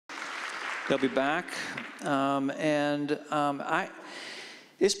They'll be back.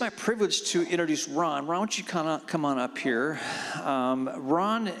 It's my privilege to introduce Ron. Ron, why don't you come on up here?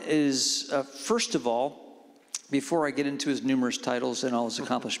 Ron is, first of all, before I get into his numerous titles and all his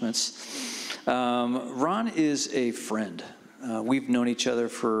accomplishments, Ron is a friend. We've known each other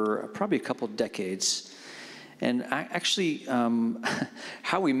for probably a couple decades. And I actually,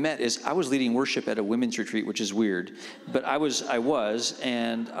 how we met is I was leading worship at a women's retreat, which is weird, but I was,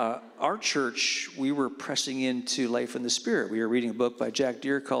 and our church, we were pressing into life in the Spirit. We were reading a book by Jack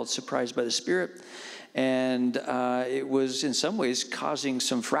Deere called Surprised by the Spirit, and it was in some ways causing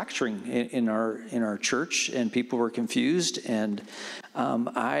some fracturing in our church, and people were confused. And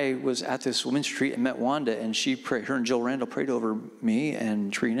I was at this women's retreat and met Wanda, and her and Jill Randall prayed over me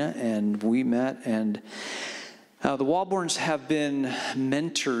and Trina, and we met. And the Walborns have been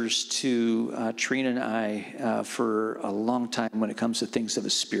mentors to Trina and I for a long time when it comes to things of the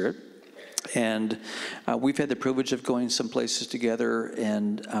Spirit. And we've had the privilege of going some places together.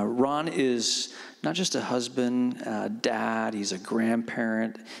 And Ron is not just a husband, dad, he's a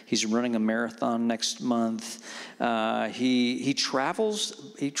grandparent. He's running a marathon next month. He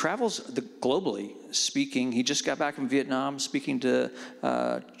travels globally speaking. He just got back from Vietnam, speaking to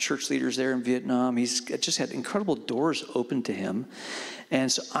church leaders there in Vietnam. He's just had incredible doors open to him. And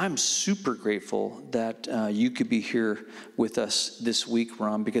so I'm super grateful that you could be here with us this week,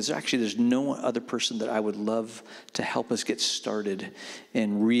 Ron, because actually there's no other person that I would love to help us get started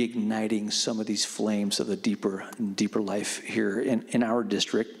in reigniting some of these flames of the deeper life here in our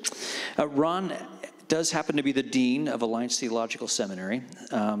district. Ron does happen to be the dean of Alliance Theological Seminary,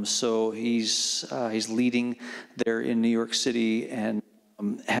 so he's leading there in New York City and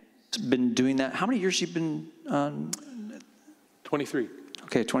has been doing that. How many years you've been? 23.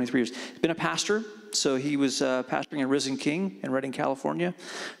 Okay, 23 years. He's been a pastor, so he was pastoring in Risen King in Redding, California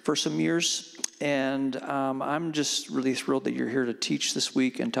for some years. And I'm just really thrilled that you're here to teach this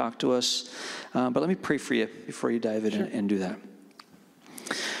week and talk to us. But let me pray for you before you dive in and do that.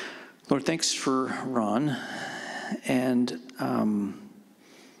 Lord, thanks for Ron. And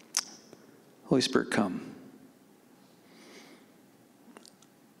Holy Spirit, come.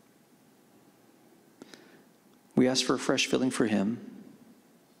 We ask for a fresh filling for him.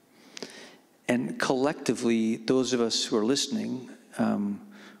 And collectively, those of us who are listening,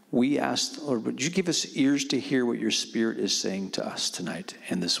 we ask, Lord, would you give us ears to hear what your Spirit is saying to us tonight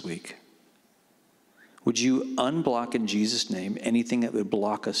and this week? Would you unblock in Jesus' name anything that would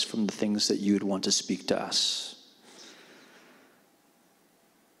block us from the things that you would want to speak to us?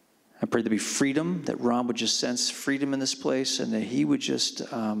 I pray there be freedom, that Ron would just sense freedom in this place, and that he would just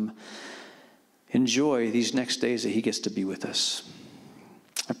enjoy these next days that he gets to be with us.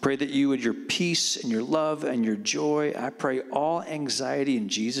 I pray that you, with your peace and your love and your joy, I pray all anxiety in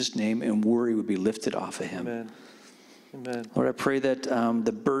Jesus' name and worry would be lifted off of him. Amen. Amen. Lord, I pray that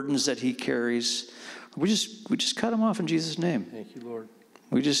the burdens that he carries, we just cut them off in Jesus' name. Thank you, Lord.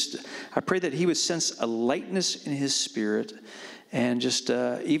 I pray that he would sense a lightness in his spirit, and just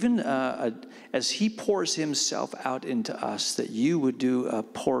even as he pours himself out into us, that you would do a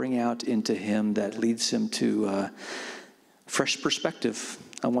pouring out into him that leads him to fresh perspective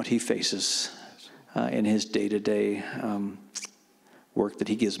on what he faces in his day-to-day work that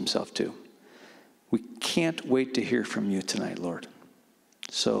he gives himself to. We can't wait to hear from you tonight, Lord.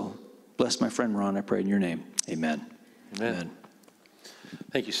 So bless my friend Ron, I pray in your name. Amen. Amen. Amen.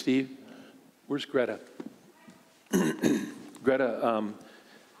 Thank you, Steve. Where's Greta? Greta,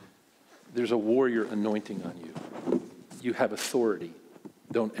 there's a warrior anointing on you. You have authority.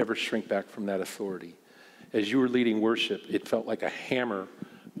 Don't ever shrink back from that authority. As you were leading worship, it felt like a hammer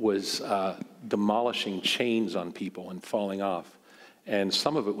was demolishing chains on people and falling off. And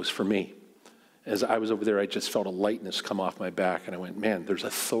some of it was for me. As I was over there, I just felt a lightness come off my back. And I went, man, there's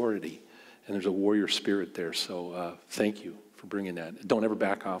authority. And there's a warrior spirit there. So thank you for bringing that. Don't ever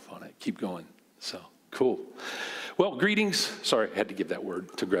back off on it. Keep going. So cool. Well, greetings. Sorry, I had to give that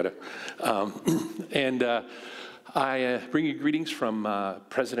word to Greta. I bring you greetings from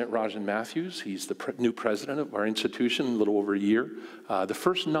President Rajan Matthews. He's the new president of our institution, a little over a year. The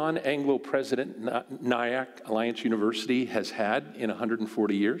first non-Anglo president NIAC Alliance University has had in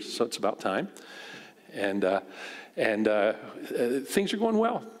 140 years, so it's about time. And things are going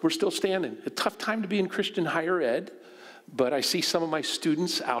well. We're still standing. A tough time to be in Christian higher ed, but I see some of my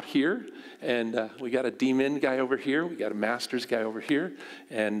students out here, and we got a D-Min guy over here, we got a master's guy over here,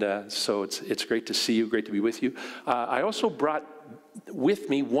 and so it's great to see you, great to be with you. I also brought with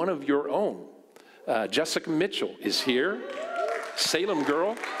me one of your own. Jessica Mitchell is here, Salem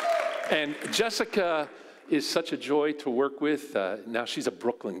girl, and Jessica is such a joy to work with. Now she's a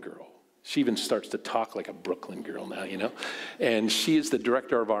Brooklyn girl. She even starts to talk like a Brooklyn girl now, you know. And she is the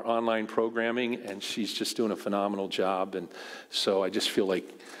director of our online programming, and she's just doing a phenomenal job. And so I just feel like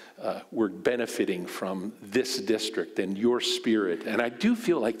we're benefiting from this district and your spirit. And I do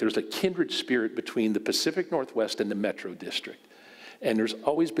feel like there's a kindred spirit between the Pacific Northwest and the Metro District. And there's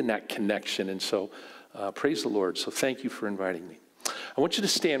always been that connection. And so praise the Lord. So thank you for inviting me. I want you to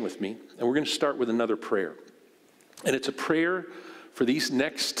stand with me, and we're going to start with another prayer. And it's a prayer for these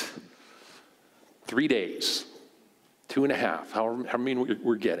next 3 days, 2.5, however many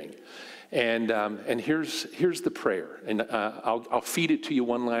we're getting. And here's the prayer, and I'll feed it to you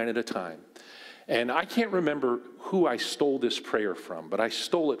one line at a time. And I can't remember who I stole this prayer from, but I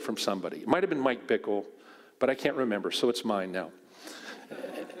stole it from somebody. It might have been Mike Bickle, but I can't remember, so it's mine now.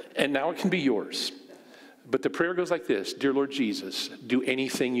 And now it can be yours. But the prayer goes like this: Dear Lord Jesus, do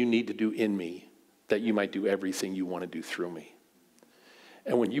anything you need to do in me, that you might do everything you want to do through me.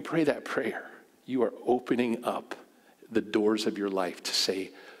 And when you pray that prayer, you are opening up the doors of your life to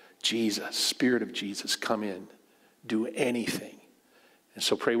say, Jesus, Spirit of Jesus, come in, do anything. And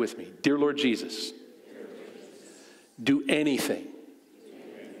so pray with me. Dear Lord Jesus, do anything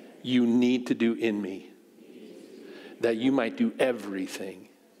you need to do in me, that you might do everything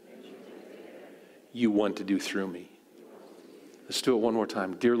you want to do through me. Let's do it one more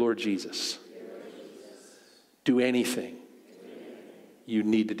time. Dear Lord Jesus, do anything you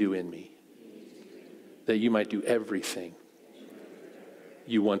need to do in me, that you might do everything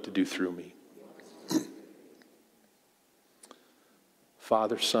you want to do through me.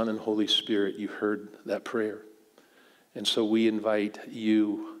 Father, Son, and Holy Spirit, you heard that prayer. And so we invite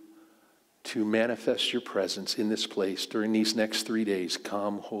you to manifest your presence in this place during these next 3 days.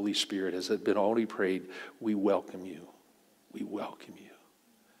 Come, Holy Spirit, as has been already prayed, we welcome you. We welcome you.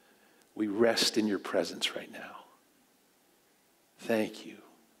 We rest in your presence right now. Thank you.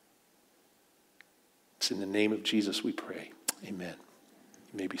 It's in the name of Jesus we pray. Amen.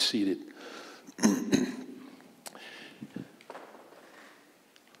 You may be seated.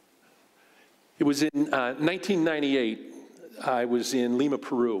 It was in 1998. I was in Lima,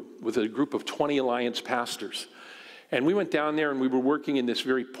 Peru, with a group of 20 Alliance pastors. And we went down there and we were working in this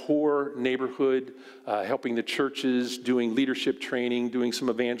very poor neighborhood, helping the churches, doing leadership training, doing some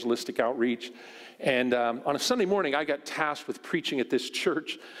evangelistic outreach. And on a Sunday morning, I got tasked with preaching at this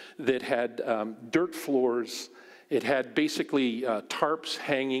church that had dirt floors. It had basically tarps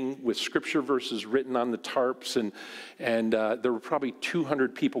hanging with scripture verses written on the tarps. And there were probably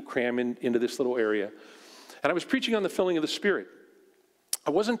 200 people crammed into this little area. And I was preaching on the filling of the Spirit. I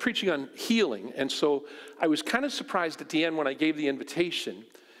wasn't preaching on healing. And so I was kind of surprised at the end when I gave the invitation.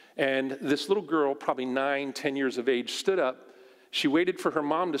 And this little girl, probably 9, 10 years of age, stood up. She waited for her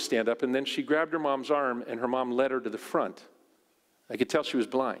mom to stand up, and then she grabbed her mom's arm, and her mom led her to the front. I could tell she was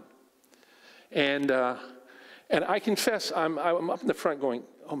blind. And I confess, I'm up in the front going,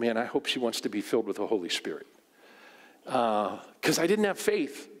 oh man, I hope she wants to be filled with the Holy Spirit. Because I didn't have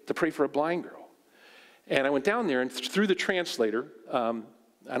faith to pray for a blind girl. And I went down there, and through the translator,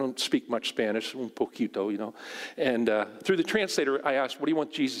 I don't speak much Spanish, un poquito, you know. And through the translator, I asked, what do you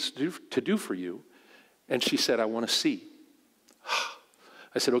want Jesus to do for you? And she said, I want to see.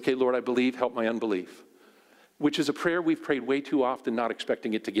 I said, okay, Lord, I believe, help my unbelief. Which is a prayer we've prayed way too often, not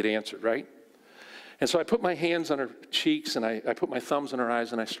expecting it to get answered, right? And so I put my hands on her cheeks, and I put my thumbs on her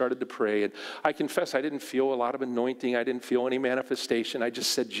eyes, and I started to pray. And I confess I didn't feel a lot of anointing. I didn't feel any manifestation. I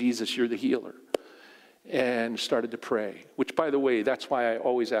just said, Jesus, you're the healer. And started to pray, which, by the way, that's why I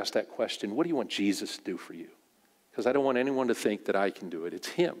always ask that question, what do you want Jesus to do for you? Because I don't want anyone to think that I can do it. It's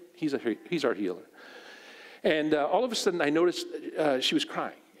him. He's our healer. And all of a sudden, I noticed she was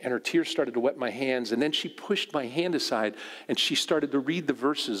crying, and her tears started to wet my hands, and then she pushed my hand aside, and she started to read the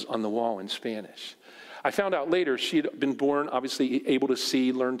verses on the wall in Spanish. I found out later she had been born, obviously able to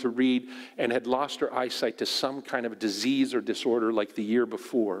see, learn to read, and had lost her eyesight to some kind of disease or disorder like the year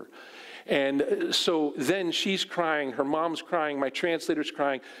before. And so then she's crying, her mom's crying, my translator's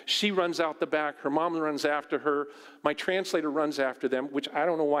crying. She runs out the back, her mom runs after her. My translator runs after them, which I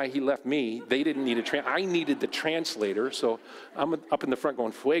don't know why he left me. They didn't need I needed the translator, so I'm up in the front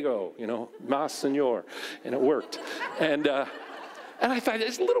going, fuego, you know, mas señor, and it worked. And I thought,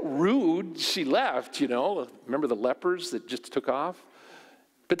 it's a little rude she left, you know. Remember the lepers that just took off?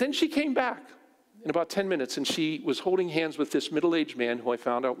 But then she came back in about 10 minutes, and she was holding hands with this middle-aged man who I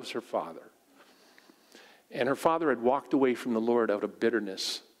found out was her father. And her father had walked away from the Lord out of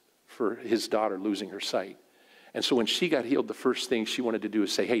bitterness for his daughter losing her sight. And so when she got healed, the first thing she wanted to do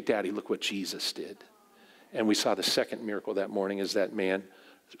is say, hey, Daddy, look what Jesus did. And we saw the second miracle that morning as that man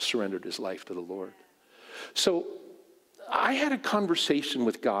surrendered his life to the Lord. So I had a conversation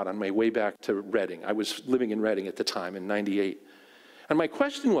with God on my way back to Reading. I was living in Reading at the time in 98. And my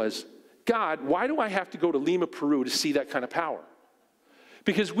question was, God, why do I have to go to Lima, Peru to see that kind of power?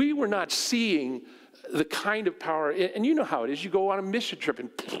 Because we were not seeing the kind of power, and you know how it is. You go on a mission trip and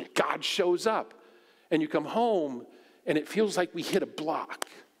God shows up. And you come home and it feels like we hit a block.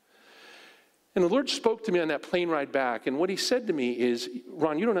 And the Lord spoke to me on that plane ride back, and what he said to me is,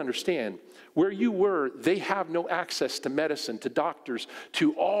 Ron, you don't understand. Where you were, they have no access to medicine, to doctors,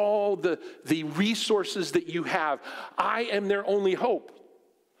 to all the resources that you have. I am their only hope.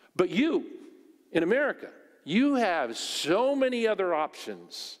 But you, in America, you have so many other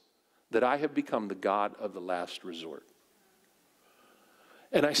options that I have become the God of the last resort.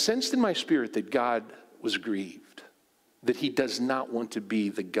 And I sensed in my spirit that God was grieved, that he does not want to be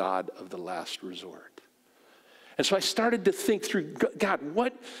the God of the last resort. And so I started to think through, God,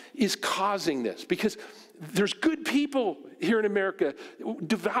 what is causing this? Because there's good people here in America,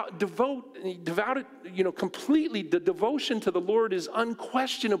 devout it, completely. The devotion to the Lord is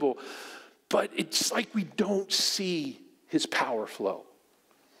unquestionable. But it's like we don't see his power flow.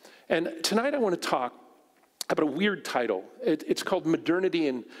 And tonight I want to talk about a weird title. It's called Modernity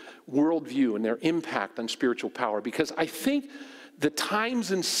and Worldview and their impact on spiritual power. Because I think the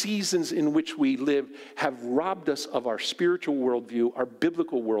times and seasons in which we live have robbed us of our spiritual worldview, our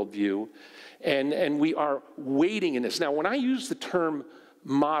biblical worldview, and we are waiting in this. Now, when I use the term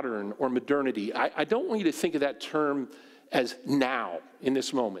modern or modernity, I don't want you to think of that term as now, in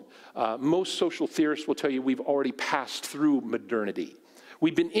this moment. Most social theorists will tell you we've already passed through modernity.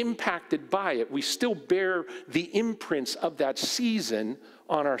 We've been impacted by it. We still bear the imprints of that season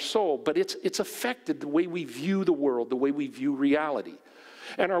on our soul, but it's affected the way we view the world, the way we view reality.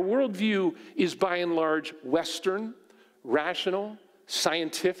 And our worldview is by and large Western, rational,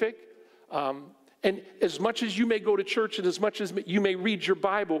 scientific. And as much as you may go to church and as much as you may read your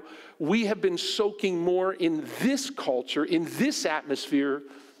Bible, we have been soaking more in this culture, in this atmosphere,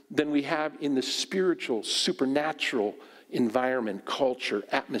 than we have in the spiritual, supernatural environment, culture,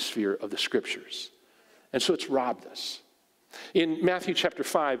 atmosphere of the Scriptures. And so it's robbed us. In Matthew chapter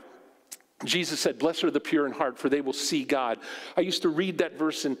 5, Jesus said, "Blessed are the pure in heart, for they will see God." I used to read that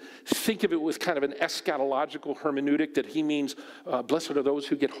verse and think of it with kind of an eschatological hermeneutic, that he means, blessed are those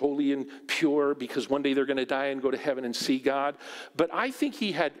who get holy and pure, because one day they're going to die and go to heaven and see God. But I think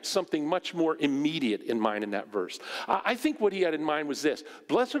he had something much more immediate in mind in that verse. I think what he had in mind was this: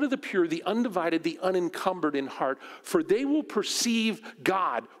 blessed are the pure, the undivided, the unencumbered in heart, for they will perceive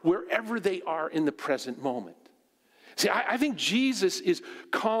God wherever they are in the present moment. See, I think Jesus is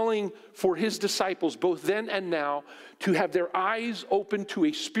calling for his disciples, both then and now, to have their eyes open to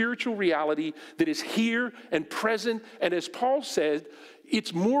a spiritual reality that is here and present. And as Paul said,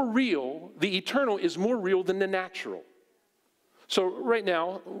 it's more real, the eternal is more real than the natural. So right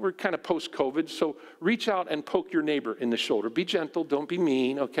now, we're kind of post-COVID, so reach out and poke your neighbor in the shoulder. Be gentle, don't be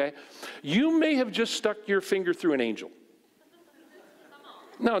mean, okay? You may have just stuck your finger through an angel.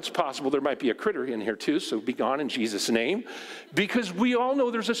 Now, it's possible there might be a critter in here too, so be gone in Jesus' name. Because we all know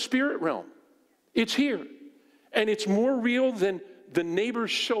there's a spirit realm. It's here. And it's more real than the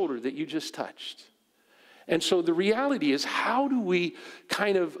neighbor's shoulder that you just touched. And so the reality is, how do we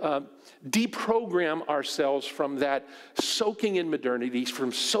kind of deprogram ourselves from that soaking in modernity,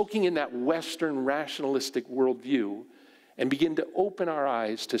 from soaking in that Western rationalistic worldview, and begin to open our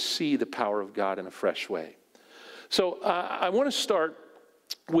eyes to see the power of God in a fresh way? So I want to start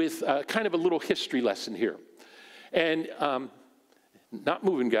with kind of a little history lesson here. And not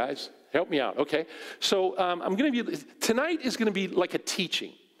moving, guys. Help me out, okay? So tonight is going to be like a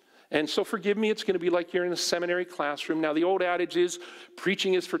teaching. And so forgive me, it's going to be like you're in a seminary classroom. Now, the old adage is,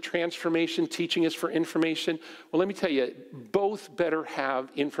 preaching is for transformation, teaching is for information. Well, let me tell you, both better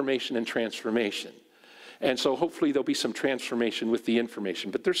have information and transformation. And so hopefully there'll be some transformation with the information.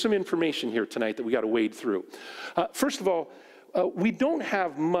 But there's some information here tonight that we got to wade through. First of all, we don't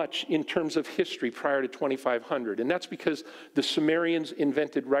have much in terms of history prior to 2500, and that's because the Sumerians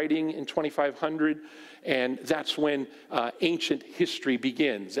invented writing in 2500, and that's when ancient history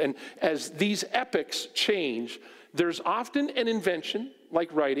begins. And as these epochs change, there's often an invention,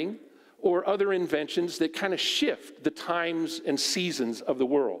 like writing, or other inventions that kind of shift the times and seasons of the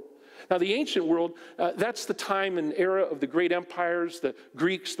world. Now, the ancient world, that's the time and era of the great empires, the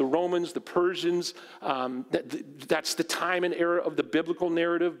Greeks, the Romans, the Persians. That's the time and era of the biblical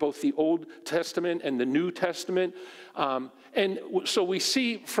narrative, both the Old Testament and the New Testament. And so we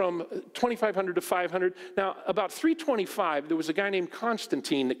see from 2500 to 500. Now, about 325, there was a guy named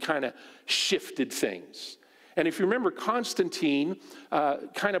Constantine that kind of shifted things. And if you remember, Constantine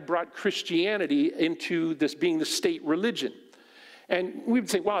kind of brought Christianity into this being the state religion. And we would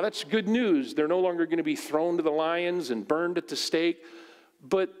think, wow, that's good news. They're no longer going to be thrown to the lions and burned at the stake.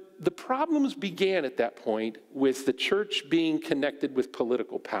 But the problems began at that point with the church being connected with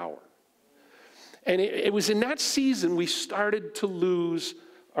political power. And it was in that season we started to lose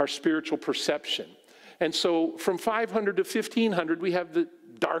our spiritual perception. And so from 500 to 1500, we have the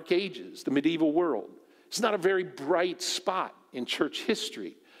Dark Ages, the medieval world. It's not a very bright spot in church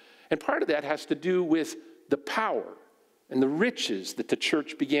history. And part of that has to do with the power and the riches that the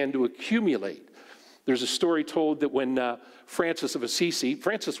church began to accumulate. There's a story told that when Francis of Assisi,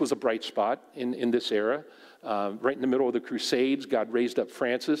 Francis was a bright spot in this era, right in the middle of the Crusades. God raised up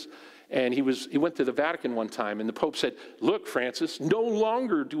Francis. And he went to the Vatican one time, and the Pope said, look, Francis, no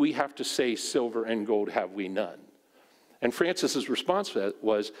longer do we have to say silver and gold have we none. And Francis's response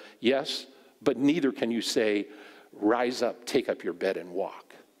was, yes, but neither can you say, rise up, take up your bed and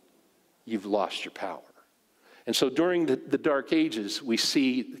walk. You've lost your power. And so during the Dark Ages, we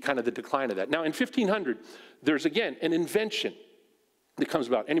see kind of the decline of that. Now in 1500, there's again an invention that comes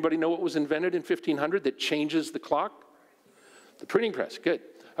about. Anybody know what was invented in 1500 that changes the clock? The printing press, good.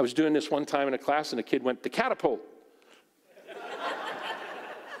 I was doing this one time in a class, and a kid went, the catapult.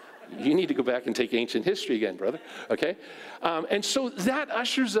 You need to go back and take ancient history again, brother, okay? And so that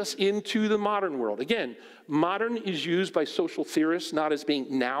ushers us into the modern world. Again, modern is used by social theorists not as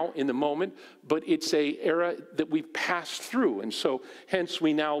being now in the moment, but it's an era that we've passed through. And so hence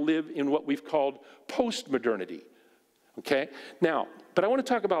we now live in what we've called post-modernity, okay? Now, but I want to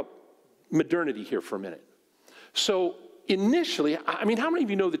talk about modernity here for a minute. So initially, I mean, how many of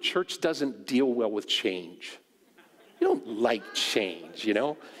you know the church doesn't deal well with change? You don't like change, you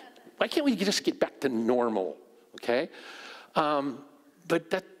know? Why can't we just get back to normal, okay?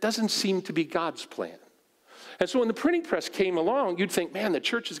 But that doesn't seem to be God's plan. And so when the printing press came along, you'd think, man, the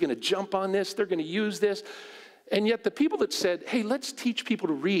church is going to jump on this. They're going to use this. And yet the people that said, hey, let's teach people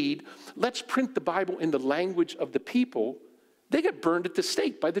to read, let's print the Bible in the language of the people, they got burned at the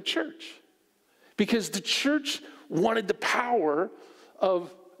stake by the church. Because the church wanted the power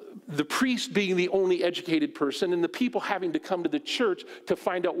of the priest being the only educated person and the people having to come to the church to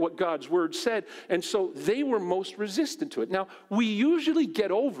find out what God's word said. And so they were most resistant to it. Now, we usually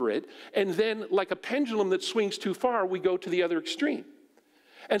get over it, and then like a pendulum that swings too far, we go to the other extreme.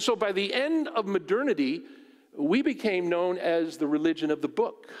 And so by the end of modernity, we became known as the religion of the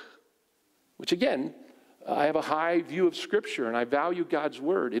book, which again, I have a high view of Scripture, and I value God's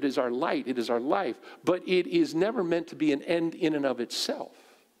word. It is our light. It is our life. But it is never meant to be an end in and of itself.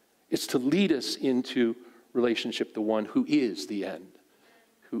 It's to lead us into relationship with the one who is the end,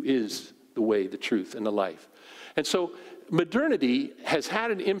 who is the way, the truth, and the life. And so modernity has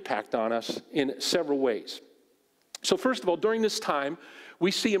had an impact on us in several ways. So first of all, during this time,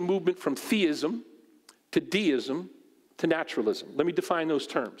 we see a movement from theism to deism to naturalism. Let me define those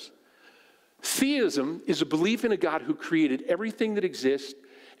terms. Theism is a belief in a God who created everything that exists,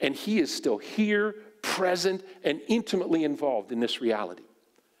 and he is still here, present, and intimately involved in this reality.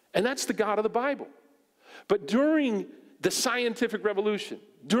 And that's the God of the Bible. But during the scientific revolution,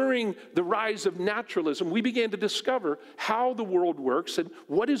 during the rise of naturalism, we began to discover how the world works and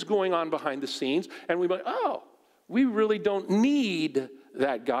what is going on behind the scenes. And we went, oh, we really don't need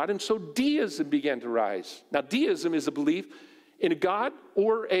that God. And so deism began to rise. Now, deism is a belief in a God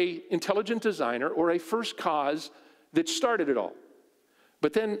or an intelligent designer or a first cause that started it all.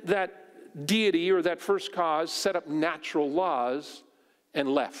 But then that deity or that first cause set up natural laws and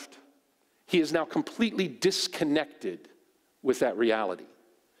left. He is now completely disconnected with that reality.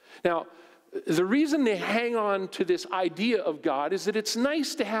 Now, the reason they hang on to this idea of God is that it's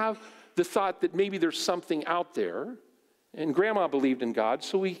nice to have the thought that maybe there's something out there, and Grandma believed in God,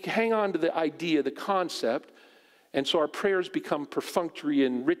 so we hang on to the idea, the concept, and so our prayers become perfunctory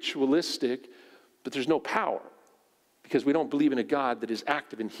and ritualistic, but there's no power because we don't believe in a God that is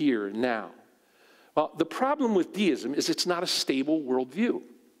active in here and now. Well, the problem with deism is it's not a stable worldview.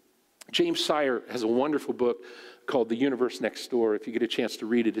 James Sire has a wonderful book called The Universe Next Door. If you get a chance to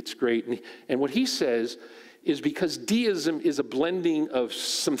read it, it's great. And what he says is because deism is a blending of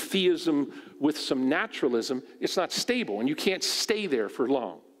some theism with some naturalism, it's not stable, and you can't stay there for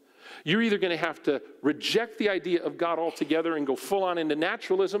long. You're either going to have to reject the idea of God altogether and go full on into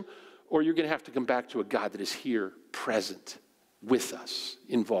naturalism, or you're going to have to come back to a God that is here, present, with us,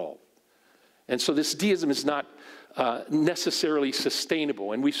 involved. And so this deism is not necessarily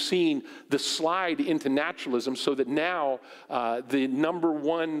sustainable. And we've seen the slide into naturalism so that now the number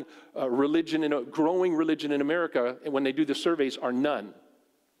one growing religion in America, when they do the surveys, are none.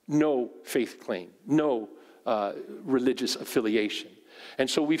 No faith claim, no religious affiliation. And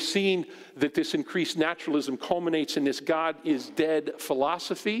so we've seen that this increased naturalism culminates in this God is dead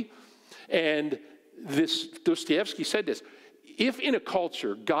philosophy. And this Dostoevsky said this, if in a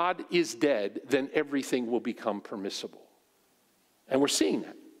culture God is dead, then everything will become permissible. And we're seeing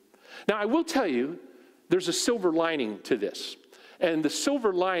that. Now, I will tell you, there's a silver lining to this. And the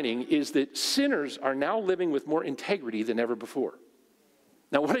silver lining is that sinners are now living with more integrity than ever before.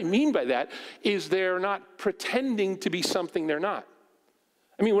 Now, what I mean by that is they're not pretending to be something they're not.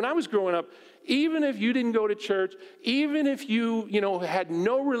 I mean, when I was growing up, even if you didn't go to church, even if you had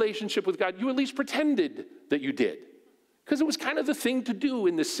no relationship with God, you at least pretended that you did. Because it was kind of the thing to do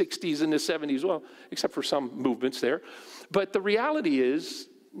in the 60s and the 70s, well, except for some movements there. But the reality is,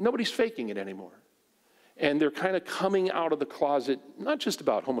 nobody's faking it anymore. And they're kind of coming out of the closet, not just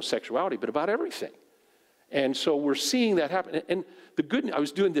about homosexuality, but about everything. And so we're seeing that happen. And the good news, I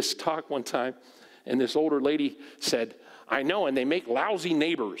was doing this talk one time, and this older lady said, I know, and they make lousy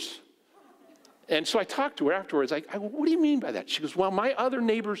neighbors. And so I talked to her afterwards. What do you mean by that? She goes, well, my other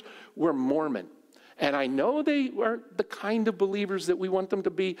neighbors were Mormon. And I know they weren't the kind of believers that we want them to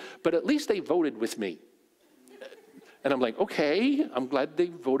be, but at least they voted with me. And I'm like, okay, I'm glad they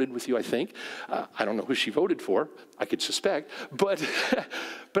voted with you, I think. I don't know who she voted for. I could suspect. But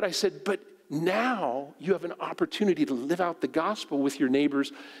I said, but now you have an opportunity to live out the gospel with your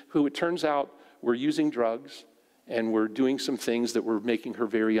neighbors who, it turns out, were using drugs and were doing some things that were making her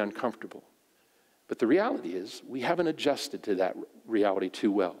very uncomfortable. But the reality is, we haven't adjusted to that reality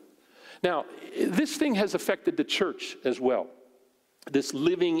too well. Now, this thing has affected the church as well. This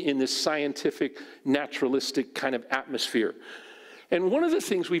living in this scientific, naturalistic kind of atmosphere. And one of the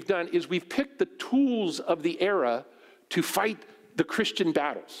things we've done is we've picked the tools of the era to fight the Christian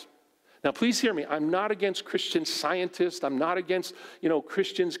battles. Now, please hear me. I'm not against Christian scientists. I'm not against,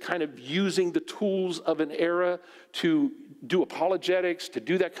 Christians kind of using the tools of an era to do apologetics, to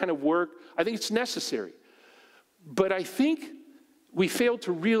do that kind of work. I think it's necessary. But I think we fail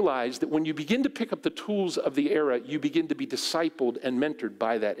to realize that when you begin to pick up the tools of the era, you begin to be discipled and mentored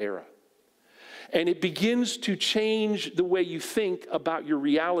by that era. And it begins to change the way you think about your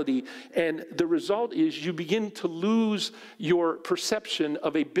reality. And the result is you begin to lose your perception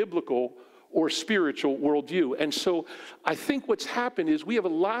of a biblical or spiritual worldview. And so I think what's happened is we have a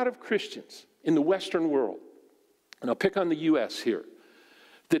lot of Christians in the Western world, and I'll pick on the U.S. here,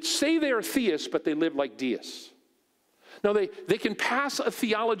 that say they are theists, but they live like deists. Now, they can pass a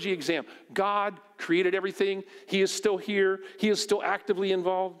theology exam. God created everything. He is still here. He is still actively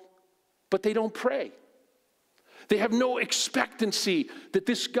involved. But they don't pray. They have no expectancy that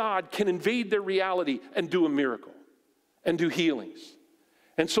this God can invade their reality and do a miracle and do healings.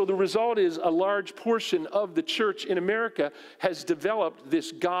 And so the result is a large portion of the church in America has developed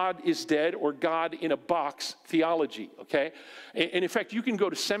this God is dead or God in a box theology, okay? And in fact, you can go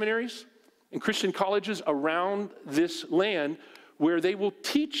to seminaries and Christian colleges around this land where they will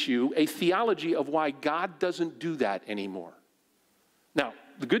teach you a theology of why God doesn't do that anymore. Now,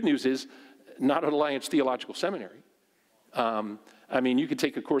 the good news is, not at Alliance Theological Seminary. You could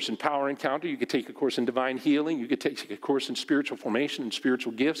take a course in power encounter, you could take a course in divine healing, you could take a course in spiritual formation and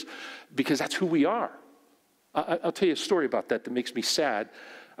spiritual gifts, because that's who we are. I'll tell you a story about that makes me sad.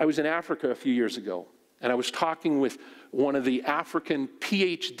 I was in Africa a few years ago, and I was talking with one of the African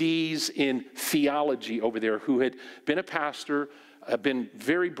PhDs in theology over there who had been a pastor, been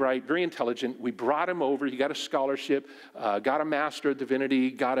very bright, very intelligent. We brought him over. He got a scholarship, got a Master of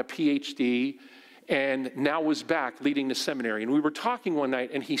Divinity, got a PhD, and now was back leading the seminary. And we were talking one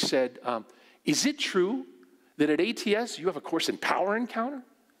night, and he said, is it true that at ATS you have a course in power encounter?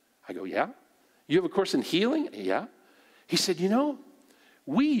 I go, yeah. You have a course in healing? Yeah. He said,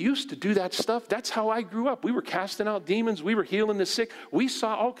 we used to do that stuff. That's how I grew up. We were casting out demons. We were healing the sick. We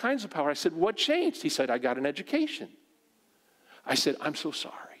saw all kinds of power. I said, what changed? He said, I got an education. I said, I'm so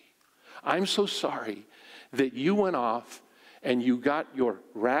sorry. I'm so sorry that you went off and you got your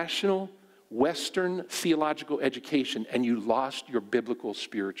rational Western theological education and you lost your biblical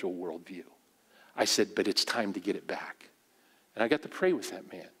spiritual worldview. I said, but it's time to get it back. And I got to pray with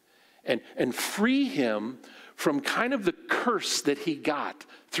that man and free him from kind of the curse that he got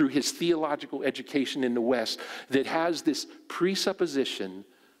through his theological education in the West that has this presupposition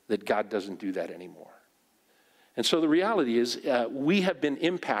that God doesn't do that anymore. And so the reality is we have been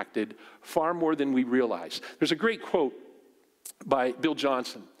impacted far more than we realize. There's a great quote by Bill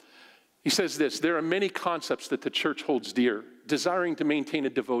Johnson. He says this, there are many concepts that the church holds dear, desiring to maintain a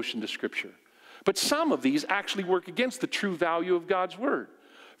devotion to Scripture. But some of these actually work against the true value of God's Word.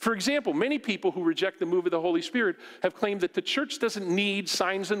 For example, many people who reject the move of the Holy Spirit have claimed that the church doesn't need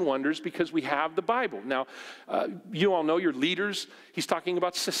signs and wonders because we have the Bible. Now, you all know, your leaders, he's talking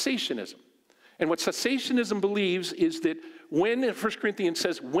about cessationism. And what cessationism believes is that when 1 Corinthians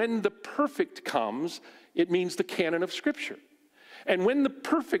says, when the perfect comes, it means the canon of Scripture. And when the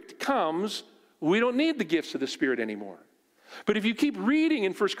perfect comes, we don't need the gifts of the Spirit anymore. But if you keep reading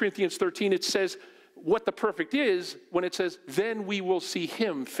in 1 Corinthians 13, it says what the perfect is when it says, then we will see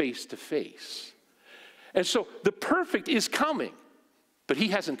him face to face. And so the perfect is coming, but he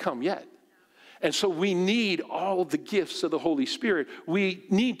hasn't come yet. And so we need all the gifts of the Holy Spirit. We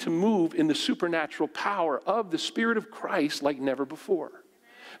need to move in the supernatural power of the Spirit of Christ like never before.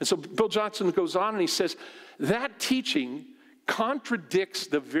 And so Bill Johnson goes on and he says, that teaching contradicts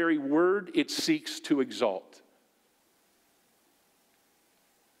the very word it seeks to exalt.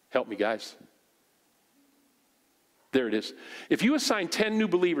 Help me, guys. There it is. If you assign 10 new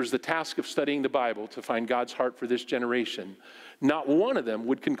believers the task of studying the Bible to find God's heart for this generation, not one of them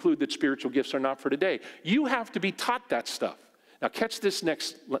would conclude that spiritual gifts are not for today. You have to be taught that stuff. Now catch this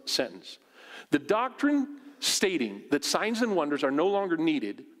next sentence. The doctrine stating that signs and wonders are no longer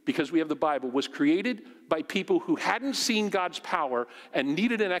needed because we have the Bible was created by people who hadn't seen God's power and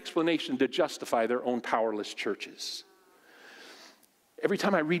needed an explanation to justify their own powerless churches. Every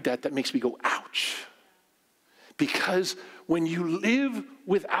time I read that, that makes me go, ouch. Because when you live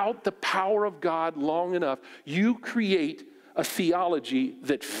without the power of God long enough, you create a theology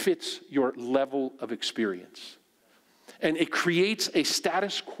that fits your level of experience. And it creates a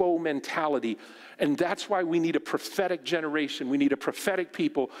status quo mentality. And that's why we need a prophetic generation. We need a prophetic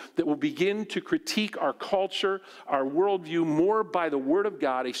people that will begin to critique our culture, our worldview, more by the Word of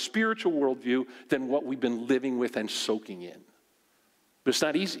God, a spiritual worldview, than what we've been living with and soaking in. But it's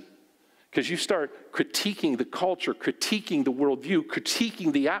not easy. Because you start critiquing the culture, critiquing the worldview,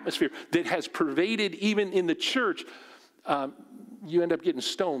 critiquing the atmosphere that has pervaded even in the church, you end up getting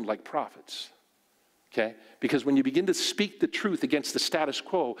stoned like prophets, okay? Because when you begin to speak the truth against the status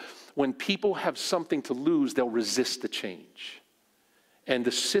quo, when people have something to lose, they'll resist the change. And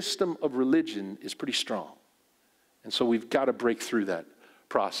the system of religion is pretty strong. And so we've got to break through that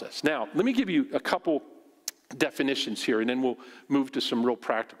process. Now, let me give you a couple definitions here, and then we'll move to some real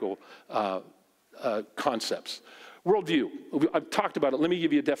practical concepts. Worldview, I've talked about it. Let me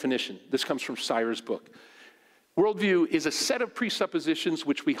give you a definition. This comes from Sirer's book. Worldview is a set of presuppositions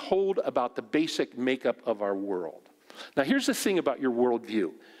which we hold about the basic makeup of our world. Now, here's the thing about your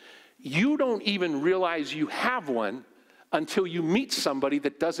worldview. You don't even realize you have one until you meet somebody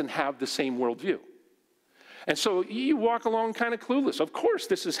that doesn't have the same worldview. And so you walk along kind of clueless. Of course,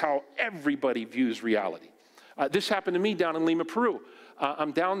 this is how everybody views reality. This happened to me down in Lima, Peru.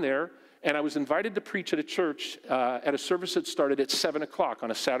 I'm down there, and I was invited to preach at a church at a service that started at 7 o'clock on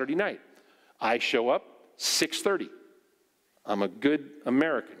a Saturday night. I show up 6:30. I'm a good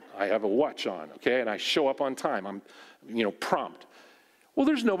American. I have a watch on, okay, and I show up on time. I'm, prompt. Well,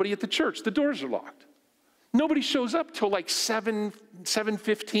 there's nobody at the church. The doors are locked. Nobody shows up till like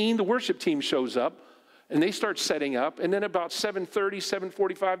 7:15. The worship team shows up. And they start setting up, and then about 7:30,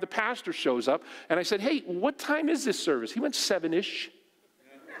 7:45, the pastor shows up, and I said, hey, what time is this service? He went 7-ish.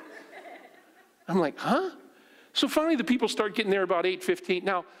 I'm like, huh? So finally the people start getting there about 8:15.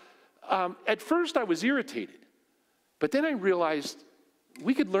 Now, at first I was irritated, but then I realized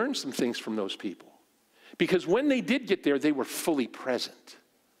we could learn some things from those people. Because when they did get there, they were fully present.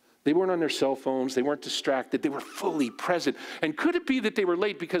 They weren't on their cell phones. They weren't distracted. They were fully present. And could it be that they were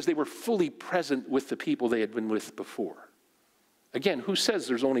late because they were fully present with the people they had been with before? Again, who says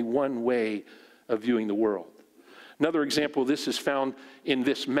there's only one way of viewing the world? Another example of this is found in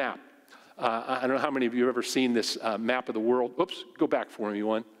this map. I don't know how many of you have ever seen this map of the world. Oops, go back for me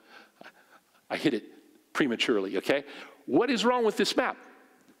one. I hit it prematurely, okay? What is wrong with this map?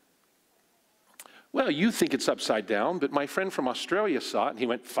 Well, you think it's upside down, but my friend from Australia saw it, and he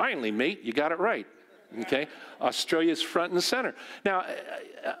went, finally, mate, you got it right, okay? Australia's front and center. Now,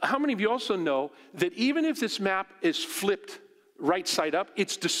 how many of you also know that even if this map is flipped right side up,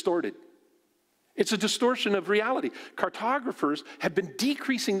 it's distorted? It's a distortion of reality. Cartographers have been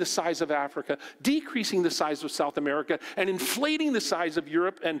decreasing the size of Africa, decreasing the size of South America, and inflating the size of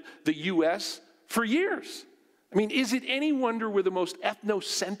Europe and the U.S. for years. I mean, is it any wonder we're the most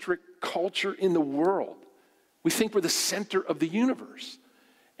ethnocentric culture in the world? We think we're the center of the universe.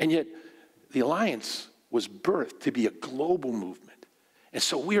 And yet, the Alliance was birthed to be a global movement. And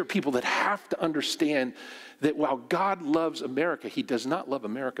so we are people that have to understand that while God loves America, he does not love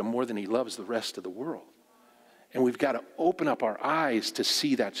America more than he loves the rest of the world. And we've got to open up our eyes to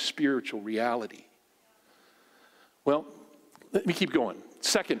see that spiritual reality. Well, let me keep going.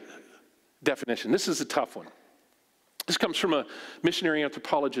 second definition. This is a tough one. This comes from a missionary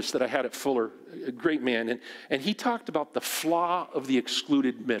anthropologist that I had at Fuller, a great man, and he talked about the flaw of the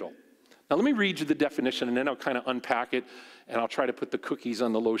excluded middle. Now let me read you the definition, and then I'll kind of unpack it, and I'll try to put the cookies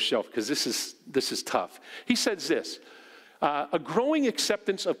on the low shelf, because this is tough. He says this: a growing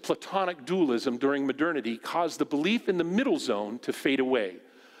acceptance of Platonic dualism during modernity caused the belief in the middle zone to fade away.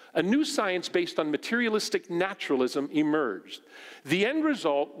 A new science based on materialistic naturalism emerged. The end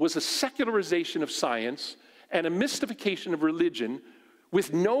result was a secularization of science and a mystification of religion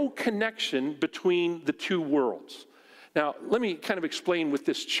with no connection between the two worlds. Now, let me kind of explain with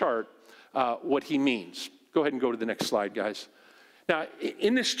this chart what he means. Go ahead and go to the next slide, guys. Now,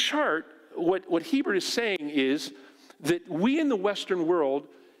 in this chart, what Hebert is saying is that we in the Western world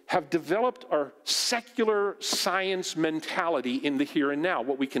have developed our secular science mentality in the here and now,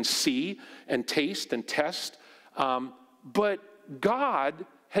 what we can see and taste and test. But God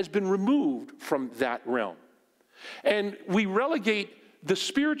has been removed from that realm. And we relegate the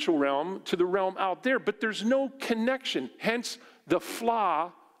spiritual realm to the realm out there, but there's no connection, hence the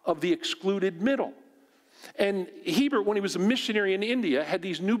flaw of the excluded middle. And Hebert, when he was a missionary in India, had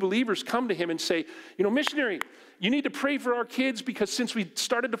these new believers come to him and say, you know, missionary, you need to pray for our kids, because since we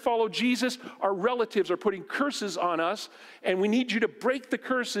started to follow Jesus, our relatives are putting curses on us, and we need you to break the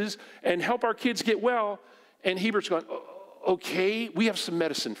curses and help our kids get well. And Hebert's going, okay, we have some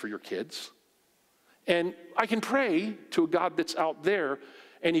medicine for your kids. And I can pray to a God that's out there.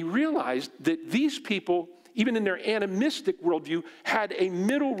 And he realized that these people, even in their animistic worldview, had a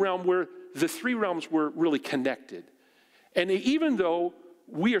middle realm where the three realms were really connected. And even though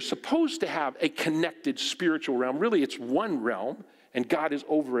we are supposed to have a connected spiritual realm, really it's one realm, and God is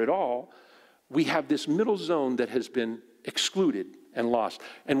over it all, we have this middle zone that has been excluded and lost.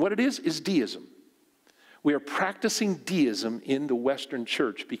 And what it is deism. We are practicing deism in the Western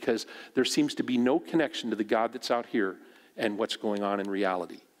church because there seems to be no connection to the God that's out here and what's going on in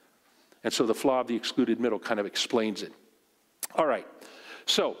reality. And so the flaw of the excluded middle kind of explains it. All right,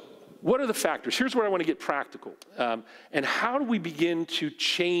 so what are the factors? Here's where I want to get practical. And how do we begin to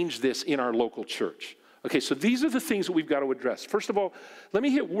change this in our local church? Okay, so these are the things that we've got to address. First of all, let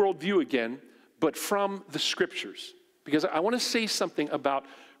me hit worldview again, but from the scriptures. Because I want to say something about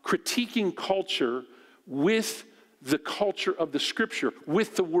critiquing culture with the culture of the scripture,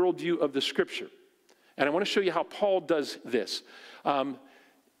 with the worldview of the scripture. And I want to show you how Paul does this.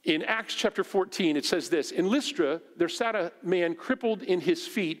 In Acts chapter 14, it says this: in Lystra, there sat a man crippled in his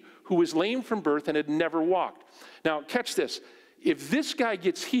feet who was lame from birth and had never walked. Now, catch this. If this guy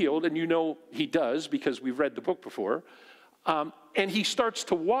gets healed, and you know he does because we've read the book before, and he starts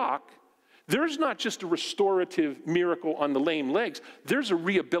to walk, there's not just a restorative miracle on the lame legs, there's a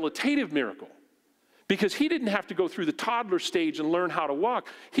rehabilitative miracle. Because he didn't have to go through the toddler stage and learn how to walk.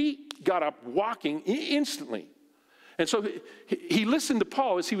 He got up walking instantly. And so he listened to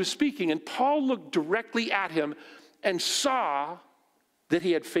Paul as he was speaking, and Paul looked directly at him and saw that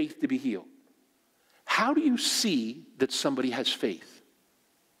he had faith to be healed. How do you see that somebody has faith?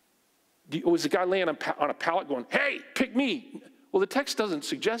 Was the guy laying on a pallet going, hey, pick me? Well, the text doesn't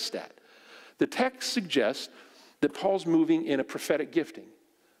suggest that. The text suggests that Paul's moving in a prophetic gifting.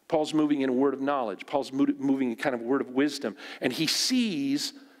 Paul's moving in a word of knowledge. Paul's moving in kind of a word of wisdom. And he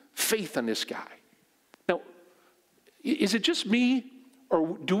sees faith in this guy. Now, is it just me,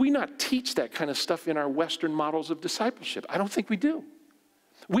 or do we not teach that kind of stuff in our Western models of discipleship? I don't think we do.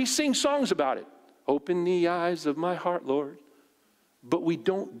 We sing songs about it. Open the eyes of my heart, Lord. But we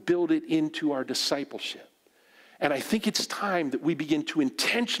don't build it into our discipleship. And I think it's time that we begin to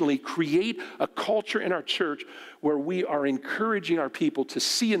intentionally create a culture in our church where we are encouraging our people to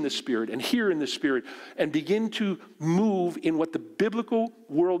see in the Spirit and hear in the Spirit and begin to move in what the biblical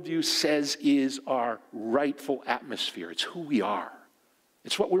worldview says is our rightful atmosphere. It's who we are.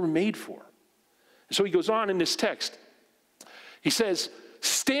 It's what we're made for. And so he goes on in this text. He says,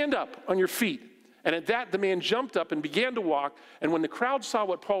 stand up on your feet. And at that, the man jumped up and began to walk. And when the crowd saw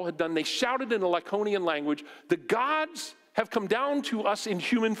what Paul had done, they shouted in a Lycaonian language, the gods have come down to us in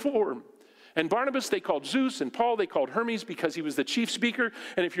human form. And Barnabas they called Zeus, and Paul they called Hermes because he was the chief speaker.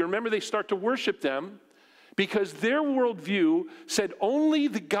 And if you remember, they start to worship them because their worldview said only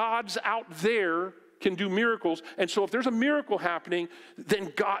the gods out there can do miracles. And so if there's a miracle happening,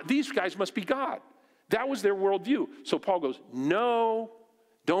 then God, these guys must be God. That was their worldview. So Paul goes, no,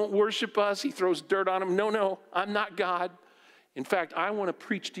 don't worship us. He throws dirt on him. No, I'm not God. In fact, I want to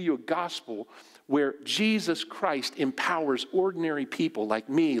preach to you a gospel where Jesus Christ empowers ordinary people like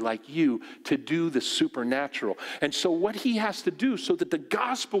me, like you, to do the supernatural. And so what he has to do so that the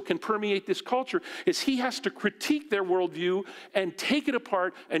gospel can permeate this culture is he has to critique their worldview and take it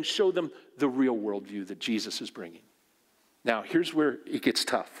apart and show them the real worldview that Jesus is bringing. Now, here's where it gets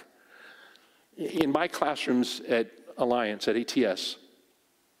tough. In my classrooms at Alliance, at ATS,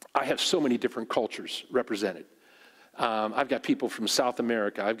 I have so many different cultures represented. I've got people from South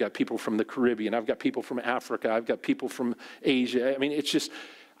America. I've got people from the Caribbean. I've got people from Africa. I've got people from Asia. I mean, it's just,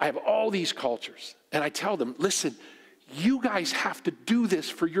 I have all these cultures. And I tell them, listen, you guys have to do this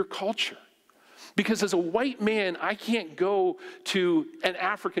for your culture. Because as a white man, I can't go to an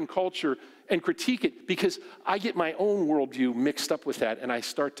African culture and critique it because I get my own worldview mixed up with that and I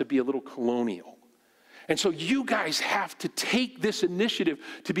start to be a little colonial. And so you guys have to take this initiative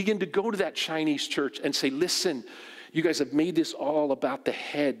to begin to go to that Chinese church and say, listen, you guys have made this all about the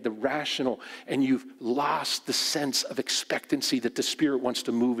head, the rational, and you've lost the sense of expectancy that the Spirit wants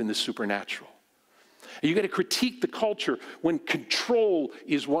to move in the supernatural. And you got to critique the culture when control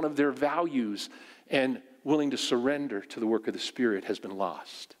is one of their values and willing to surrender to the work of the Spirit has been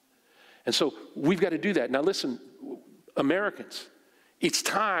lost. And so we've got to do that. Now listen, Americans, it's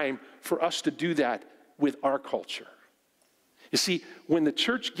time for us to do that with our culture. You see, when the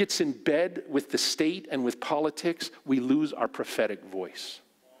church gets in bed with the state and with politics, we lose our prophetic voice.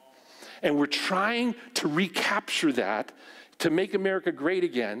 And we're trying to recapture that, to make America great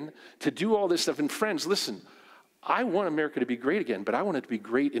again, to do all this stuff. And friends, listen, I want America to be great again, but I want it to be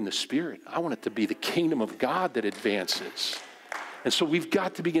great in the Spirit. I want it to be the kingdom of God that advances. And so we've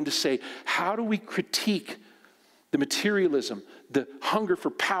got to begin to say, how do we critique the materialism, the hunger for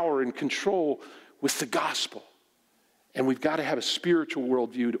power and control with the gospel? And we've got to have a spiritual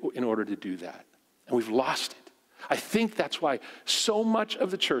worldview in order to do that. And we've lost it. I think that's why so much of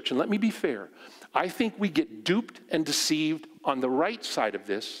the church, and let me be fair, I think we get duped and deceived on the right side of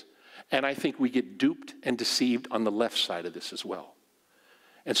this, and I think we get duped and deceived on the left side of this as well.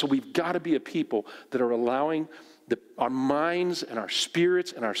 And so we've got to be a people that are allowing our minds and our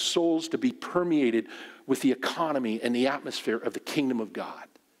spirits and our souls to be permeated with the economy and the atmosphere of the kingdom of God.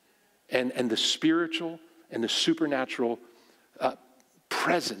 And the spiritual and the supernatural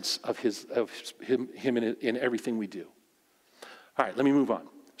presence of him in everything we do. All right, let me move on.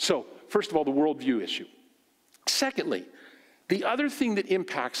 So, first of all, the worldview issue. Secondly, the other thing that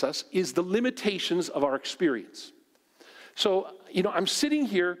impacts us is the limitations of our experience. So, I'm sitting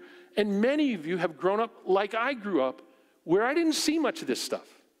here, and many of you have grown up like I grew up, where I didn't see much of this stuff.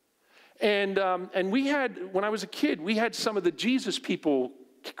 And we had, when I was a kid, we had some of the Jesus people,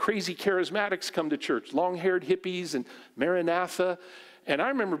 crazy charismatics come to church, long-haired hippies and Maranatha. And I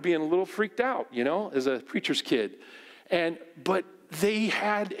remember being a little freaked out, as a preacher's kid. But they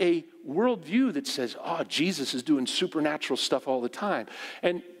had a worldview that says, oh, Jesus is doing supernatural stuff all the time.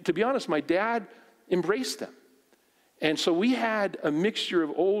 And to be honest, my dad embraced them. And so we had a mixture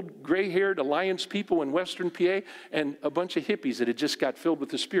of old gray-haired Alliance people in Western PA and a bunch of hippies that had just got filled with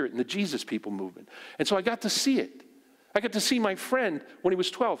the Spirit in the Jesus people movement. And so I got to see it. I got to see my friend, when he was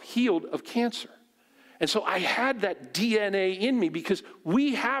 12, healed of cancer. And so I had that DNA in me because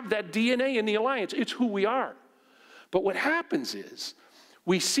we have that DNA in the Alliance. It's who we are. But what happens is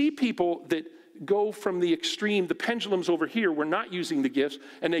we see people that go from the extreme, the pendulum's over here, we're not using the gifts,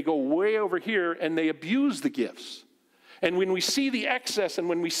 and they go way over here and they abuse the gifts. And when we see the excess and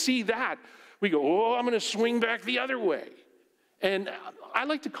when we see that, we go, oh, I'm going to swing back the other way. And I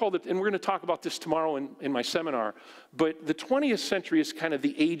like to call it, and we're going to talk about this tomorrow in my seminar, but the 20th century is kind of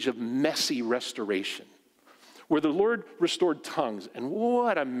the age of messy restoration, where the Lord restored tongues, and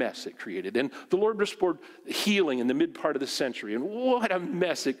what a mess it created. And the Lord restored healing in the mid part of the century, and what a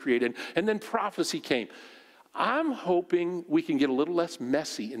mess it created. And then prophecy came. I'm hoping we can get a little less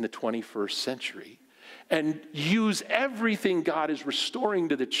messy in the 21st century and use everything God is restoring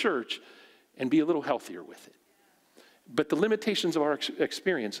to the church and be a little healthier with it. But the limitations of our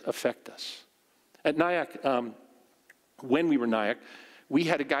experience affect us. At Nyack, when we were Nyack, we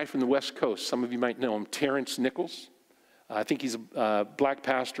had a guy from the West Coast. Some of you might know him, Terrence Nichols. I think he's a black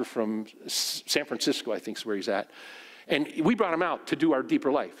pastor from San Francisco, I think is where he's at. And we brought him out to do our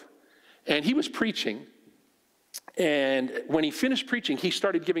Deeper Life. And he was preaching. And when he finished preaching, he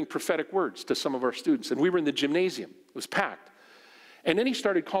started giving prophetic words to some of our students. And we were in the gymnasium. It was packed. And then he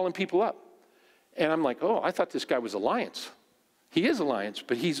started calling people up. And I'm like, oh, I thought this guy was Alliance. He is Alliance,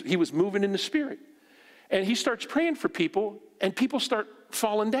 but he was moving in the Spirit. And he starts praying for people, and people start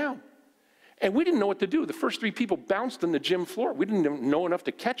falling down. And we didn't know what to do. The first 3 people bounced on the gym floor. We didn't even know enough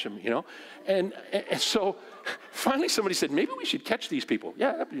to catch them, you know. And so finally somebody said, maybe we should catch these people.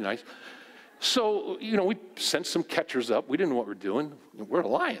 Yeah, that'd be nice. So, you know, we sent some catchers up. We didn't know what we're doing. We're an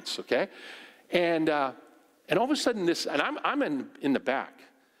alliance, okay? And all of a sudden and I'm in the back.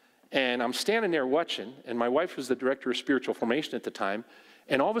 And I'm standing there watching. And my wife was the director of spiritual formation at the time.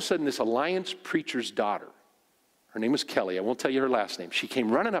 And all of a sudden this alliance preacher's daughter, her name was Kelly. I won't tell you her last name. She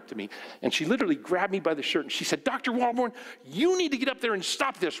came running up to me, and she literally grabbed me by the shirt, and she said, Dr. Walborn, you need to get up there and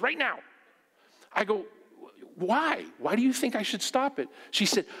stop this right now. I go, why? Why do you think I should stop it? She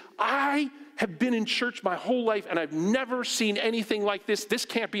said, I have been in church my whole life, and I've never seen anything like this. This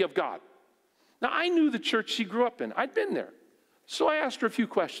can't be of God. Now, I knew the church she grew up in. I'd been there. So I asked her a few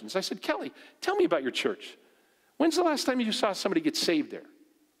questions. I said, Kelly, tell me about your church. When's the last time you saw somebody get saved there?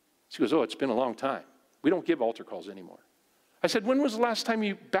 She goes, oh, it's been a long time. We don't give altar calls anymore. I said, when was the last time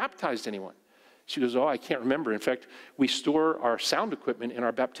you baptized anyone? She goes, oh, I can't remember. In fact, we store our sound equipment in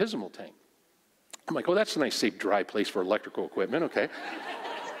our baptismal tank. I'm like, oh, that's a nice, safe, dry place for electrical equipment, okay.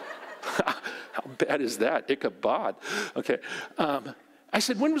 How bad is that? Ichabod. Okay. I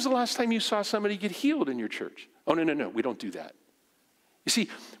said, when was the last time you saw somebody get healed in your church? Oh, no, we don't do that. You see,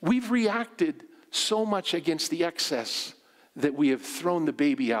 we've reacted so much against the excess that we have thrown the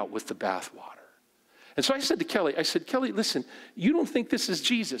baby out with the bathwater. And so I said to Kelly, Kelly, listen, you don't think this is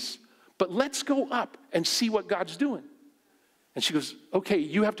Jesus, but let's go up and see what God's doing. And she goes, okay,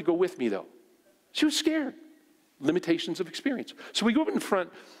 you have to go with me, though. She was scared. Limitations of experience. So we go up in front,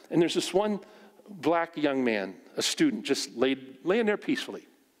 and there's this one black young man, a student, just laying there peacefully.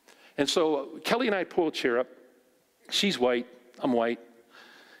 And so Kelly and I pull a chair up. She's white, I'm white.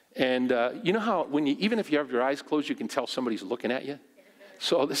 And you know how even if you have your eyes closed, you can tell somebody's looking at you?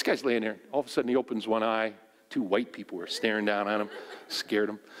 So this guy's laying there. All of a sudden, he opens one eye. 2 white people were staring down on him, scared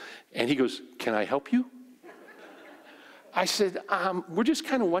him. And he goes, can I help you? I said, we're just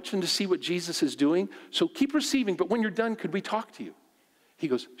kind of watching to see what Jesus is doing. So keep receiving, but when you're done, could we talk to you? He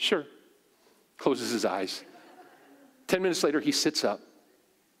goes, sure. Closes his eyes. 10 minutes later, he sits up.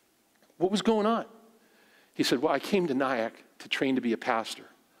 What was going on? He said, well, I came to Nyack to train to be a pastor,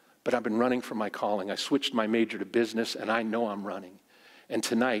 but I've been running from my calling. I switched my major to business, and I know I'm running. And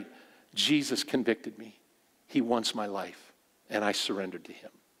tonight, Jesus convicted me. He wants my life, and I surrendered to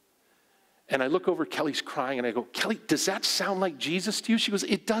him. And I look over, Kelly's crying, and I go, Kelly, does that sound like Jesus to you? She goes,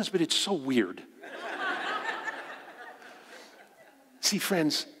 it does, but it's so weird. See,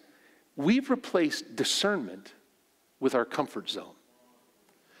 friends, we've replaced discernment with our comfort zone.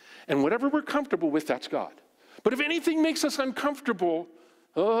 And whatever we're comfortable with, that's God. But if anything makes us uncomfortable,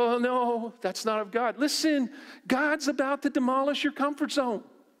 oh, no, that's not of God. Listen, God's about to demolish your comfort zone.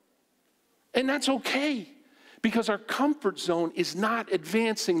 And that's okay, because our comfort zone is not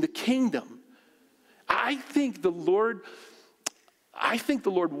advancing the kingdom. I think the Lord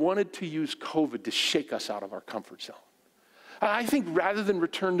wanted to use COVID to shake us out of our comfort zone. I think rather than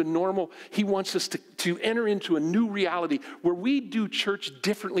return to normal, he wants us to enter into a new reality where we do church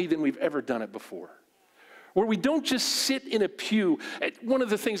differently than we've ever done it before. Where we don't just sit in a pew. One of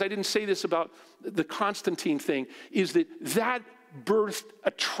the things, I didn't say this about the Constantine thing, is that birthed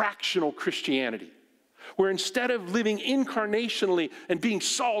attractional Christianity. Where instead of living incarnationally and being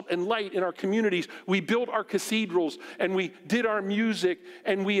salt and light in our communities, we built our cathedrals and we did our music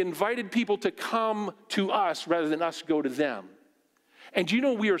and we invited people to come to us rather than us go to them. And you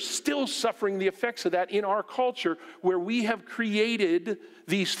know, we are still suffering the effects of that in our culture, where we have created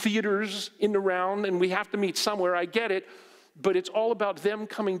these theaters in the round and we have to meet somewhere. I get it, but it's all about them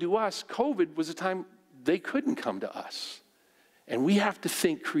coming to us. COVID was a time they couldn't come to us. And we have to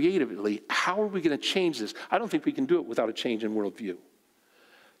think creatively, how are we going to change this? I don't think we can do it without a change in worldview.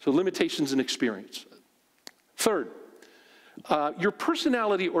 So limitations in experience. Third, your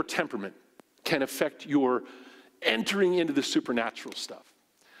personality or temperament can affect your entering into the supernatural stuff.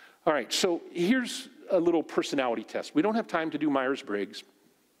 All right, so here's a little personality test. We don't have time to do Myers-Briggs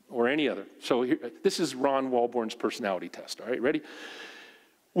or any other. So this is Ron Walborn's personality test. All right, ready?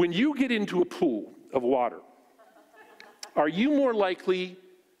 When you get into a pool of water, are you more likely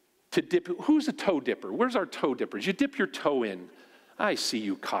to dip? Who's a toe dipper? Where's our toe dippers? You dip your toe in. I see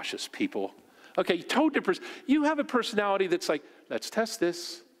you cautious people. Okay, toe dippers, you have a personality that's like, let's test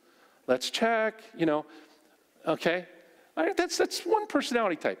this. Let's check, you know. Okay, all right, that's one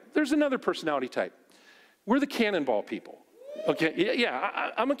personality type. There's another personality type. We're the cannonball people. Okay,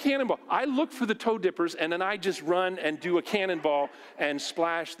 yeah, I'm a cannonball. I look for the toe dippers, and then I just run and do a cannonball and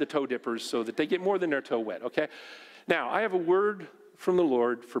splash the toe dippers so that they get more than their toe wet, okay? Now, I have a word from the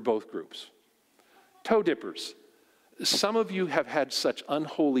Lord for both groups. Toe dippers, some of you have had such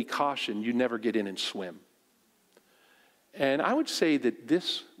unholy caution, you never get in and swim. And I would say that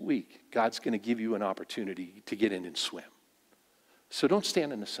this week, God's going to give you an opportunity to get in and swim. So don't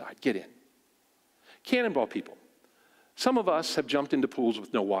stand on the side. Get in. Cannonball people. Some of us have jumped into pools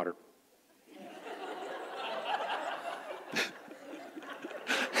with no water.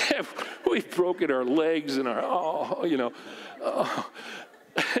 We've broken our legs and our,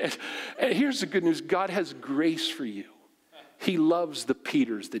 And here's the good news. God has grace for you. He loves the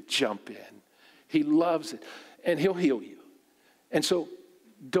Peters that jump in. He loves it. And he'll heal you. And so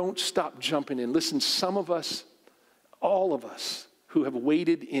don't stop jumping in. Listen, some of us, all of us who have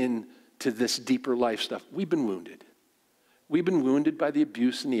waded into this deeper life stuff, we've been wounded. We've been wounded by the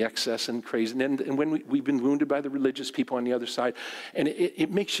abuse and the excess and crazy. And when we've been wounded by the religious people on the other side. And it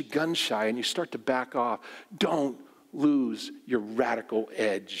makes you gun shy and you start to back off. Don't lose your radical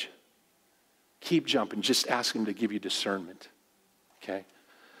edge. Keep jumping. Just ask him to give you discernment. Okay?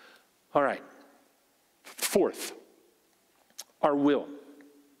 All right. Fourth, our will.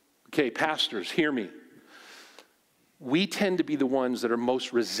 Okay, pastors, hear me. We tend to be the ones that are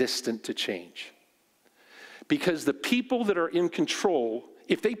most resistant to change. Because the people that are in control,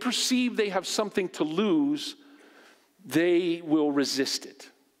 if they perceive they have something to lose, they will resist it.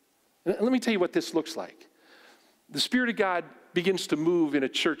 Let me tell you what this looks like. The Spirit of God begins to move in a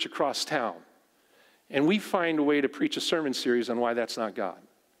church across town. And we find a way to preach a sermon series on why that's not God.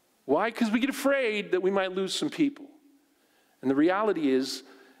 Why? Because we get afraid that we might lose some people. And the reality is,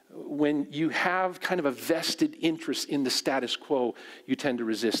 when you have kind of a vested interest in the status quo, you tend to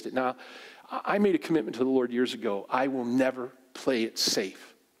resist it. Now, I made a commitment to the Lord years ago. I will never play it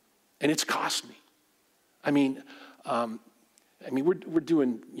safe. And it's cost me. We're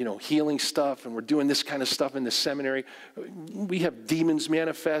doing, healing stuff, and we're doing this kind of stuff in the seminary. We have demons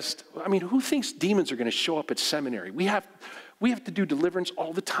manifest. Who thinks demons are going to show up at seminary? We have to do deliverance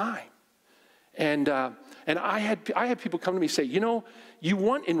all the time. And I had people come to me and say, you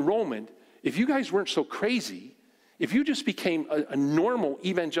want enrollment. If you guys weren't so crazy, if you just became a normal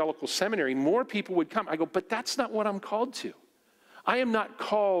evangelical seminary, more people would come. I go, but that's not what I'm called to. I am not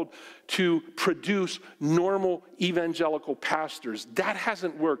called to produce normal evangelical pastors. That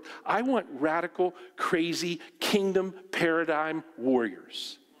hasn't worked. I want radical, crazy, kingdom paradigm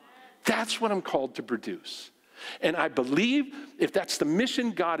warriors. That's what I'm called to produce. And I believe if that's the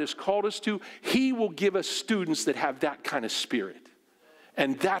mission God has called us to, he will give us students that have that kind of spirit.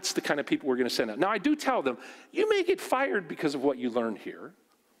 And that's the kind of people we're going to send out. Now, I do tell them, you may get fired because of what you learned here,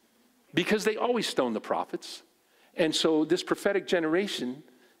 because they always stone the prophets. And so this prophetic generation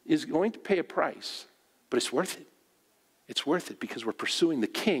is going to pay a price, but it's worth it. It's worth it because we're pursuing the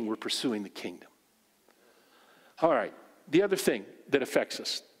king, we're pursuing the kingdom. All right, the other thing that affects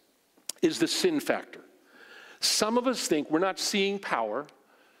us is the sin factor. Some of us think we're not seeing power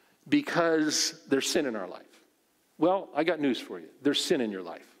because there's sin in our life. Well, I got news for you. There's sin in your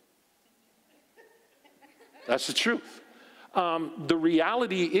life. That's the truth. The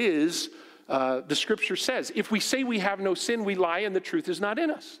reality is, the scripture says, if we say we have no sin, we lie and the truth is not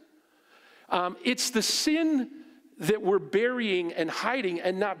in us. It's the sin that we're burying and hiding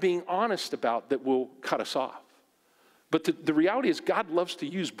and not being honest about that will cut us off. But the reality is God loves to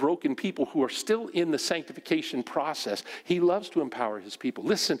use broken people who are still in the sanctification process. He loves to empower his people.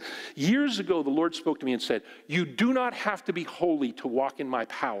 Listen, years ago, the Lord spoke to me and said, you do not have to be holy to walk in my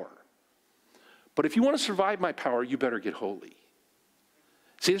power. But if you want to survive my power, you better get holy.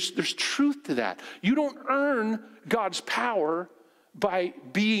 See, there's truth to that. You don't earn God's power by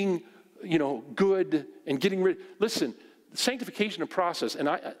being, good and getting rid. Listen, the sanctification process, and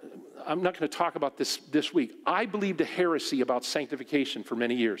I'm not going to talk about this week. I believed a heresy about sanctification for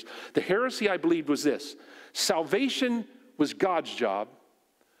many years. The heresy I believed was this: salvation was God's job,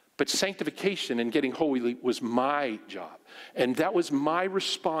 but sanctification and getting holy was my job. And that was my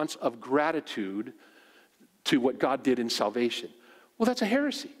response of gratitude to what God did in salvation. Well, that's a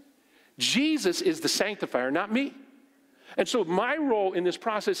heresy. Jesus is the sanctifier, not me. And so my role in this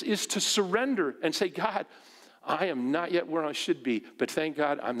process is to surrender and say, God, I am not yet where I should be, but thank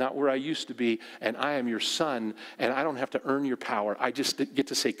God I'm not where I used to be, and I am your son, and I don't have to earn your power. I just get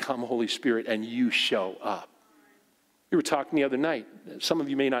to say, come, Holy Spirit, and you show up. We were talking the other night. Some of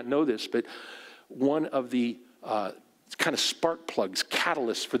you may not know this, but one of the kind of spark plugs,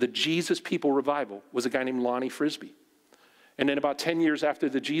 catalysts for the Jesus People revival was a guy named Lonnie Frisbee. And then about 10 years after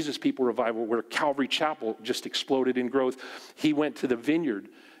the Jesus People revival, where Calvary Chapel just exploded in growth, he went to the vineyard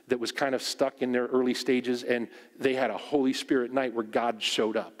that was kind of stuck in their early stages, and they had a Holy Spirit night where God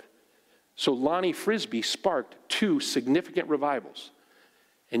showed up. So Lonnie Frisbee sparked 2 significant revivals.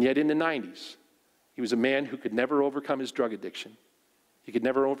 And yet in the 90s, He was a man who could never overcome his drug addiction. He could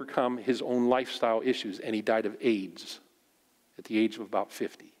never overcome his own lifestyle issues, and he died of AIDS at the age of about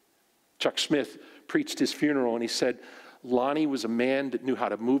 50. Chuck Smith preached his funeral, and he said, Lonnie was a man that knew how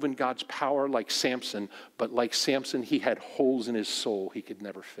to move in God's power like Samson, but like Samson, he had holes in his soul he could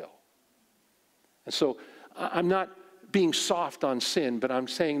never fill. And so I'm not being soft on sin, but I'm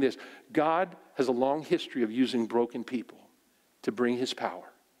saying this. God has a long history of using broken people to bring his power,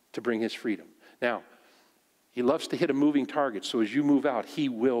 to bring his freedom. Now, he loves to hit a moving target, so as you move out, he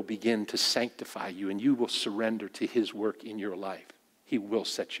will begin to sanctify you, and you will surrender to his work in your life. He will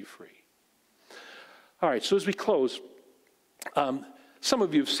set you free. All right, so as we close, some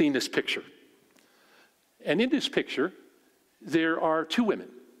of you have seen this picture. And in this picture, there are two women.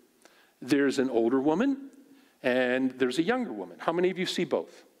 There's an older woman, and there's a younger woman. How many of you see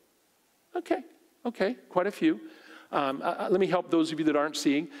both? Okay, quite a few. Let me help those of you that aren't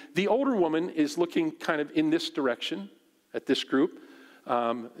seeing. The older woman is looking kind of in this direction at this group.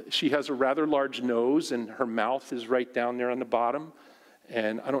 She has a rather large nose, and her mouth is right down there on the bottom.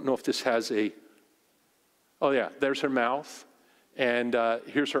 And I don't know if this has a, oh yeah, there's her mouth, and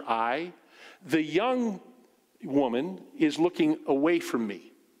here's her eye. The young woman is looking away from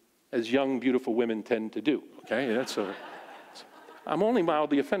me, as young, beautiful women tend to do, okay? I'm only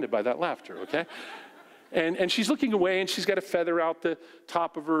mildly offended by that laughter, okay? And she's looking away, and she's got a feather out the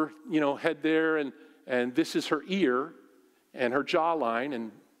top of her, head there, and this is her ear and her jawline,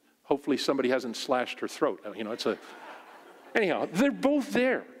 and hopefully somebody hasn't slashed her throat. Anyhow, they're both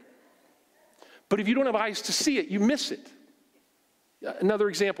there. But if you don't have eyes to see it, you miss it. Another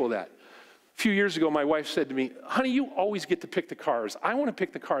example of that. A few years ago, my wife said to me, honey, you always get to pick the cars. I want to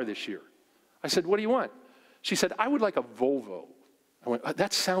pick the car this year. I said, what do you want? She said, I would like a Volvo. I went,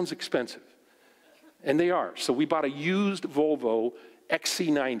 that sounds expensive. And they are. So we bought a used Volvo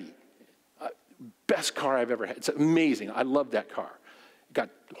XC90. Best car I've ever had. It's amazing. I love that car. It got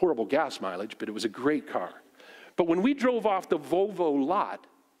horrible gas mileage, but it was a great car. But when we drove off the Volvo lot,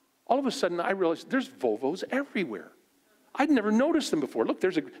 all of a sudden I realized there's Volvos everywhere. I'd never noticed them before. Look,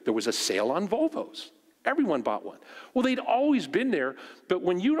 there was a sale on Volvos. Everyone bought one. Well, they'd always been there, but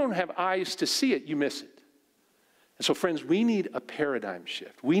when you don't have eyes to see it, you miss it. And so, friends, we need a paradigm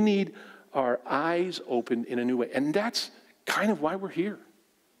shift. We need our eyes opened in a new way. And that's kind of why we're here.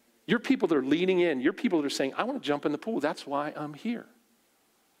 You're people that are leaning in. You're people that are saying, I want to jump in the pool. That's why I'm here.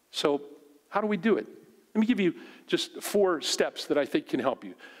 So how do we do it? Let me give you just 4 steps that I think can help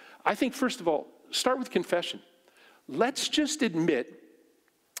you. I think, first of all, start with confession. Let's just admit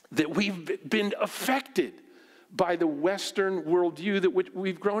that we've been affected by the Western worldview that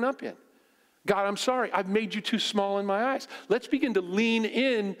we've grown up in. God, I'm sorry. I've made you too small in my eyes. Let's begin to lean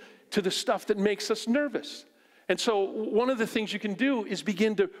in to the stuff that makes us nervous. And so one of the things you can do is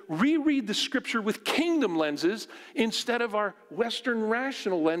begin to reread the scripture with kingdom lenses instead of our Western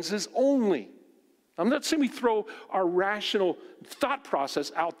rational lenses only. I'm not saying we throw our rational thought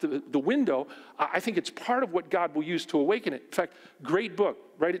process out the window. I think it's part of what God will use to awaken it. In fact, great book,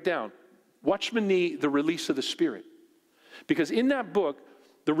 write it down. Watchman Nee, The Release of the Spirit. Because in that book,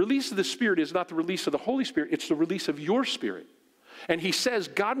 the release of the Spirit is not the release of the Holy Spirit, it's the release of your spirit. And he says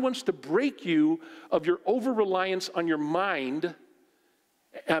God wants to break you of your over-reliance on your mind,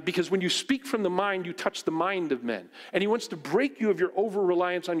 because when you speak from the mind, you touch the mind of men. And he wants to break you of your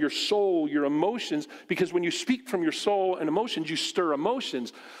over-reliance on your soul, your emotions, because when you speak from your soul and emotions, you stir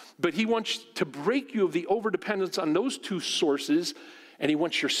emotions. But he wants to break you of the over-dependence on those two sources, and he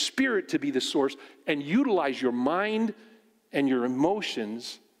wants your spirit to be the source and utilize your mind and your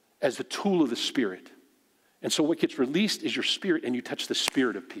emotions as the tool of the Spirit. And so what gets released is your spirit, and you touch the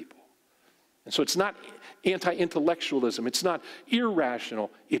spirit of people. And so it's not anti-intellectualism. It's not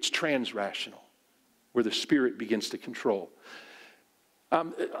irrational. It's transrational, where the Spirit begins to control.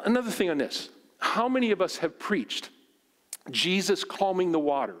 Another thing on this. How many of us have preached Jesus calming the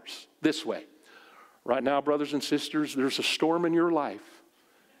waters this way? Right now, brothers and sisters, there's a storm in your life.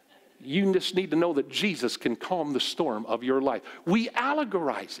 You just need to know that Jesus can calm the storm of your life. We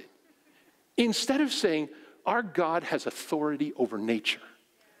allegorize it. Instead of saying, our God has authority over nature.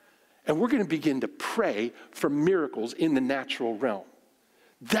 And we're going to begin to pray for miracles in the natural realm.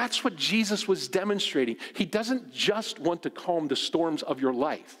 That's what Jesus was demonstrating. He doesn't just want to calm the storms of your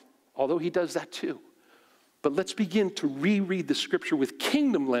life, although he does that too. But let's begin to reread the scripture with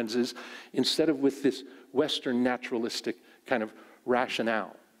kingdom lenses instead of with this Western naturalistic kind of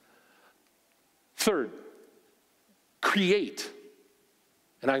rationale. Third, create.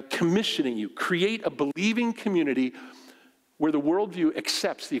 And I'm commissioning you, create a believing community where the worldview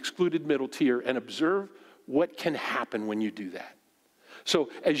accepts the excluded middle tier, and observe what can happen when you do that. So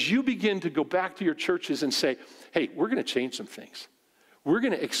as you begin to go back to your churches and say, hey, we're going to change some things. We're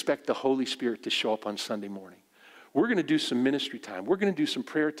going to expect the Holy Spirit to show up on Sunday morning. We're going to do some ministry time. We're going to do some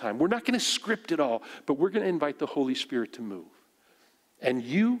prayer time. We're not going to script it all, but we're going to invite the Holy Spirit to move. And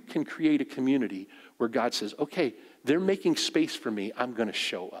you can create a community where God says, okay, they're making space for me. I'm going to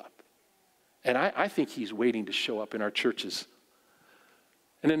show up. And I think he's waiting to show up in our churches.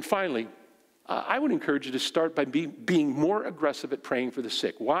 And then finally, I would encourage you to start by being more aggressive at praying for the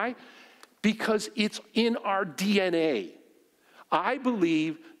sick. Why? Because it's in our DNA. I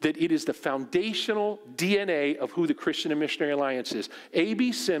believe that it is the foundational DNA of who the Christian and Missionary Alliance is.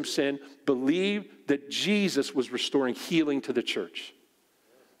 A.B. Simpson believed that Jesus was restoring healing to the church.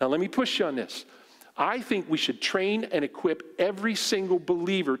 Now, let me push you on this. I think we should train and equip every single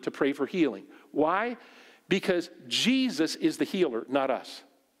believer to pray for healing. Why? Because Jesus is the healer, not us.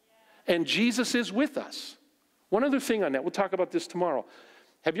 And Jesus is with us. One other thing on that, we'll talk about this tomorrow.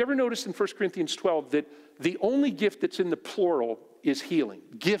 Have you ever noticed in 1 Corinthians 12 that the only gift that's in the plural is healing,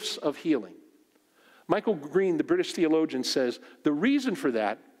 gifts of healing? Michael Green, the British theologian, says the reason for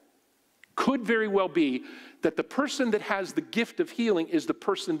that could very well be that the person that has the gift of healing is the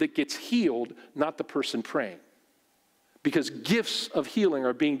person that gets healed, not the person praying. Because gifts of healing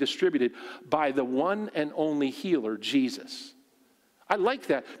are being distributed by the one and only healer, Jesus. I like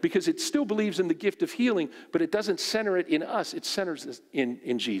that because it still believes in the gift of healing, but it doesn't center it in us. It centers it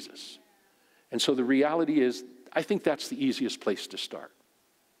in Jesus. And so the reality is, I think that's the easiest place to start.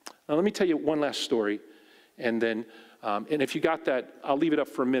 Now, let me tell you one last story, and then, and if you got that, I'll leave it up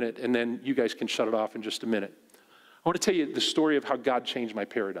for a minute, and then you guys can shut it off in just a minute. I want to tell you the story of how God changed my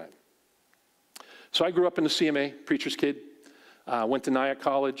paradigm. So I grew up in the CMA, preacher's kid, went to Nyack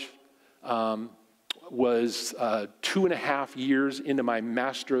College, was 2.5 years into my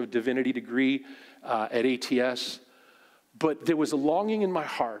Master of Divinity degree at ATS, but there was a longing in my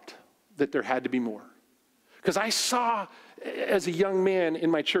heart that there had to be more. Because I saw, as a young man in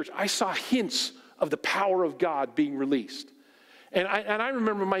my church, I saw hints of the power of God being released. And I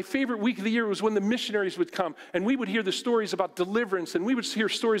remember my favorite week of the year was when the missionaries would come, and we would hear the stories about deliverance, and we would hear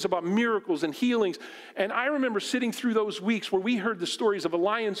stories about miracles and healings. And I remember sitting through those weeks where we heard the stories of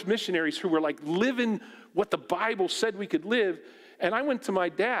Alliance missionaries who were like living what the Bible said we could live. And I went to my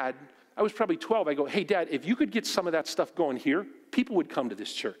dad, I was probably 12, I go, hey, Dad, if you could get some of that stuff going here, people would come to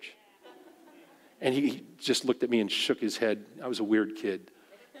this church. And he just looked at me and shook his head. I was a weird kid.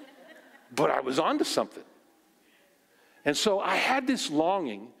 But I was onto something. And so I had this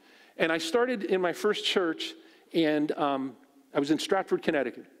longing, and I started in my first church, and I was in Stratford,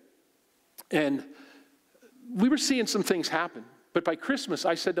 Connecticut. And we were seeing some things happen. But by Christmas,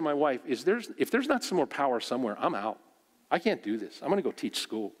 I said to my wife, if there's not some more power somewhere, I'm out. I can't do this. I'm going to go teach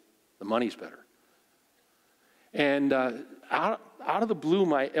school. The money's better. And out of the blue,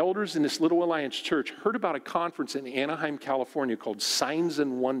 my elders in this little Alliance church heard about a conference in Anaheim, California called Signs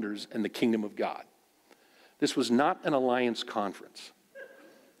and Wonders and the Kingdom of God. This was not an Alliance conference.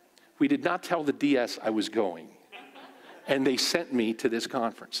 We did not tell the DS I was going. And they sent me to this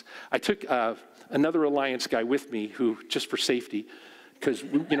conference. I took another Alliance guy with me who, just for safety, because,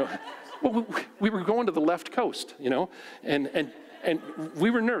 we were going to the left coast, and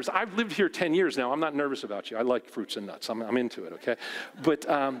we were nervous. I've lived here 10 years now. I'm not nervous about you. I like fruits and nuts. I'm into it, okay? But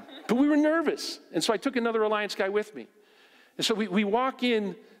we were nervous. And so I took another Alliance guy with me. And so we walk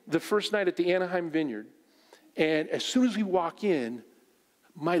in the first night at the Anaheim Vineyard. And as soon as we walk in,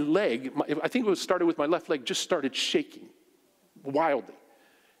 my leg, I think it started with my left leg, just started shaking wildly.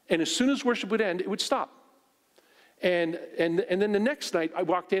 And as soon as worship would end, it would stop. And then the next night, I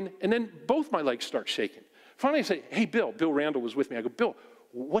walked in, and then both my legs start shaking. Finally, I say, hey, Bill Randall was with me. I go, Bill,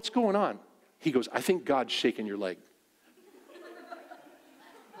 what's going on? He goes, I think God's shaking your leg.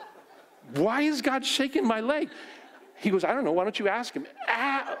 Why is God shaking my leg? He goes, I don't know. Why don't you ask him?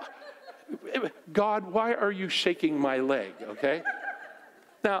 God, why are you shaking my leg, okay?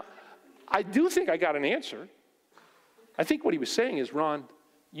 Now, I do think I got an answer. I think what he was saying is, Ron,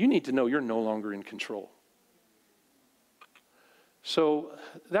 you need to know you're no longer in control. So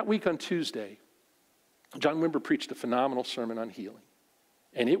that week on Tuesday, John Wimber preached a phenomenal sermon on healing.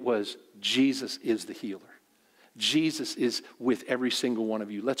 And it was, Jesus is the healer. Jesus is with every single one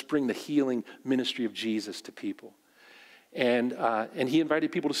of you. Let's bring the healing ministry of Jesus to people. And he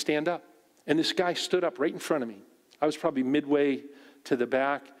invited people to stand up. And this guy stood up right in front of me. I was probably midway to the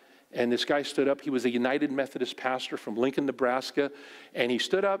back, and this guy stood up. He was a United Methodist pastor from Lincoln, Nebraska, and he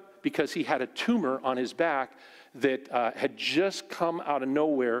stood up because he had a tumor on his back that had just come out of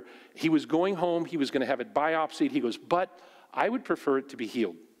nowhere. He was going home. He was going to have it biopsied. He goes, but I would prefer it to be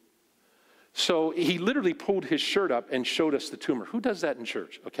healed. So he literally pulled his shirt up and showed us the tumor. Who does that in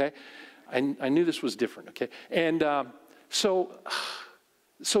church, okay? I knew this was different, okay? And so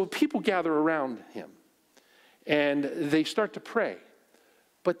people gather around him, and they start to pray.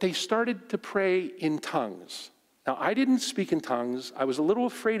 But they started to pray in tongues. Now, I didn't speak in tongues. I was a little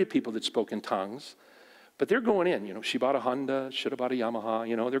afraid of people that spoke in tongues. But they're going in, you know, she bought a Honda, should have bought a Yamaha,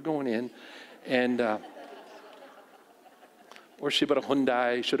 you know, they're going in. And, or she bought a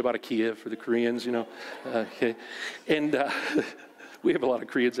Hyundai, should have bought a Kia for the Koreans, you know. Okay. And we have a lot of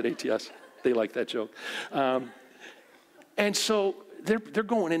Koreans at ATS. They like that joke. And so they're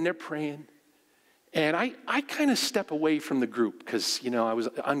going in, they're praying. And I kind of step away from the group because, you know, I was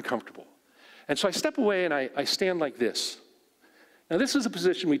uncomfortable. And so I step away and I stand like this. Now, this is a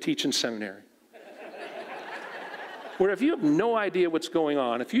position we teach in seminary. Where if you have no idea what's going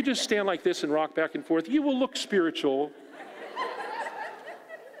on, if you just stand like this and rock back and forth, you will look spiritual.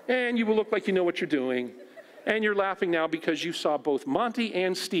 And you will look like you know what you're doing. And you're laughing now because you saw both Monty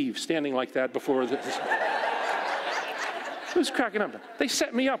and Steve standing like that before this. Who's cracking up? They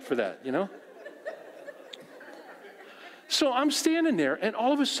set me up for that, you know? So I'm standing there, and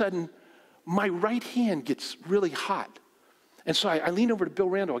all of a sudden, my right hand gets really hot. And so I lean over to Bill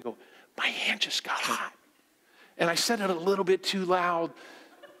Randall. I go, my hand just got hot. And I said it a little bit too loud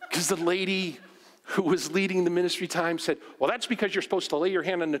because the lady who was leading the ministry time said, well, that's because you're supposed to lay your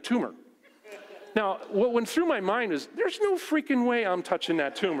hand on the tumor. Now, what went through my mind is, there's no freaking way I'm touching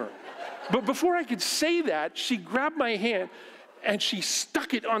that tumor. But before I could say that, she grabbed my hand, and she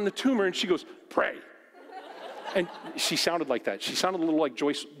stuck it on the tumor, and she goes, pray. And she sounded like that. She sounded a little like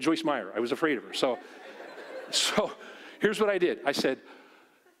Joyce Meyer. I was afraid of her. So here's what I did. I said,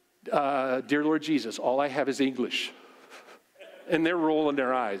 dear Lord Jesus, all I have is English. And they're rolling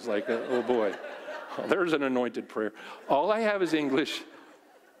their eyes like, oh boy, there's an anointed prayer. All I have is English,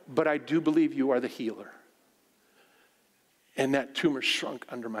 but I do believe you are the healer. And that tumor shrunk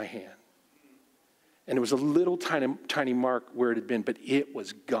under my hand. And it was a little tiny mark where it had been, but it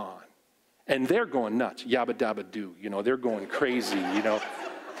was gone. And they're going nuts, yabba dabba do, you know, they're going crazy, you know.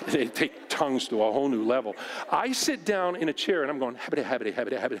 They take tongues to a whole new level. I sit down in a chair and I'm going, habba habba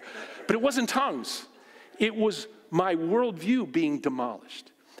habba habba. But it wasn't tongues. It was my worldview being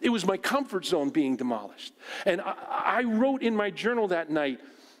demolished. It was my comfort zone being demolished. And I wrote in my journal that night,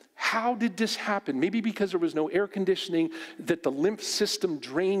 how did this happen? Maybe because there was no air conditioning, that the lymph system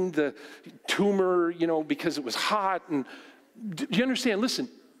drained the tumor, you know, because it was hot. And do you understand? Listen,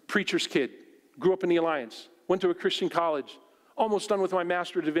 preacher's kid, grew up in the Alliance, went to a Christian college, almost done with my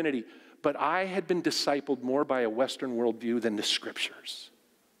Master of Divinity. But I had been discipled more by a Western worldview than the Scriptures.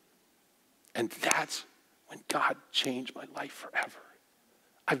 And that's when God changed my life forever.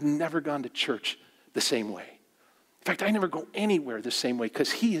 I've never gone to church the same way. In fact, I never go anywhere the same way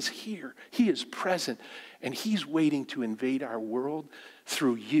because He is here. He is present. And He's waiting to invade our world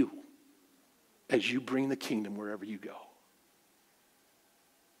through you as you bring the kingdom wherever you go.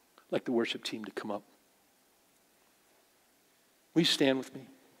 I'd like the worship team to come up. Will you stand with me?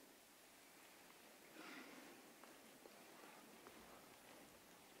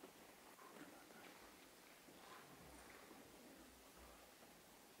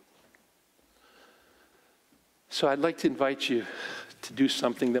 So I'd like to invite you to do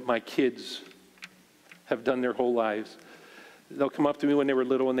something that my kids have done their whole lives. They'll come up to me when they were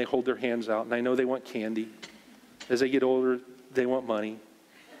little and they hold their hands out, and I know they want candy. As they get older, they want money.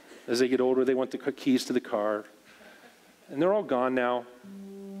 As they get older, they want the keys to the car. And they're all gone now.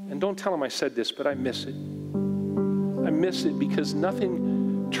 And don't tell them I said this, but I miss it. I miss it because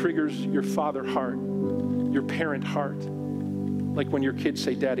nothing triggers your father heart, your parent heart, like when your kids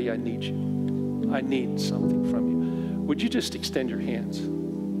say, Daddy, I need you. I need something from you. Would you just extend your hands?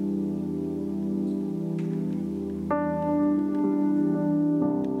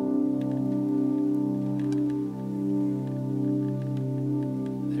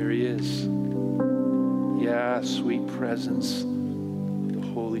 There He is. Yeah, sweet presence of the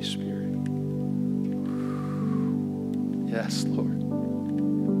Holy Spirit. Yes, Lord.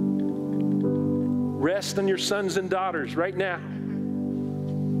 Rest on your sons and daughters right now.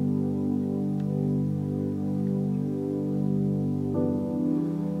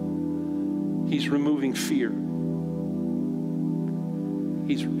 He's removing fear.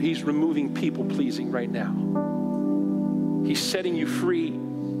 He's removing people-pleasing right now. He's setting you free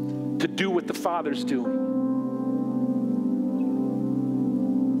to do what the Father's doing.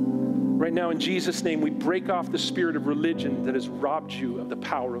 Right now, in Jesus' name, we break off the spirit of religion that has robbed you of the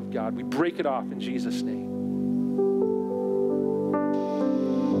power of God. We break it off in Jesus' name.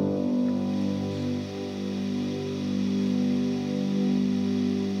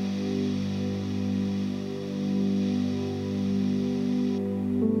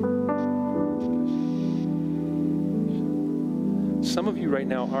 Some of you right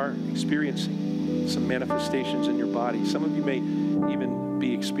now are experiencing some manifestations in your body. Some of you may even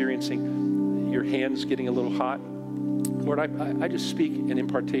be experiencing your hands getting a little hot. Lord, I just speak an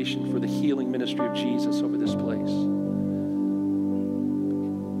impartation for the healing ministry of Jesus over this place.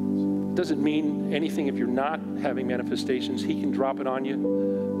 It doesn't mean anything if you're not having manifestations. He can drop it on you,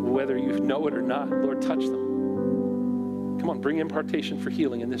 whether you know it or not. Lord, touch them. Come on, bring impartation for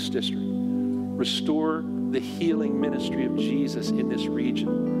healing in this district. Restore the healing ministry of Jesus in this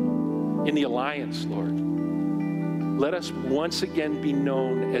region, in the alliance, Lord. Let us once again be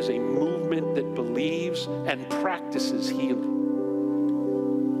known as a movement that believes and practices healing.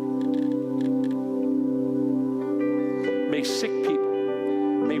 May sick people,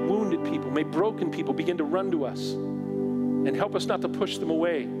 may wounded people, may broken people begin to run to us and help us not to push them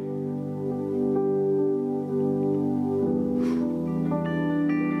away.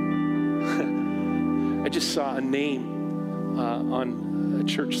 I just saw a name on a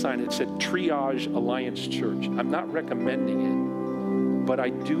church sign. It said Triage Alliance Church. I'm not recommending it, but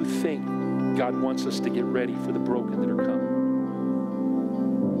I do think God wants us to get ready for the broken that are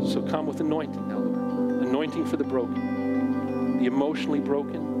coming. So come with anointing now, Lord. Anointing for the broken, the emotionally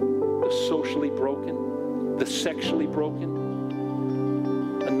broken, the socially broken, the sexually broken.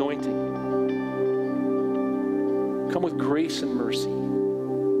 Anointing. Come with grace and mercy,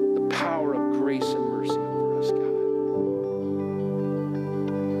 the power of grace and mercy over us, God.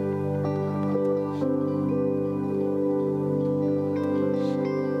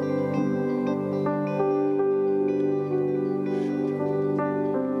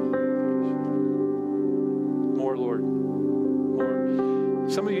 More, Lord. More.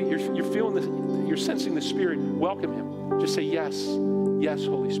 Some of you, you're feeling this, you're sensing the Spirit. Welcome Him. Just say yes. Yes,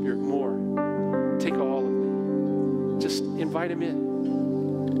 Holy Spirit, more. Take all of me. Just invite Him in.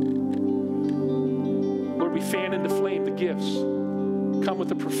 Lord, we fan into flame the gifts. Come with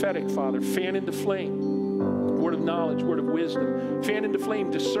the prophetic, Father. Fan into flame. Word of knowledge, word of wisdom. Fan into flame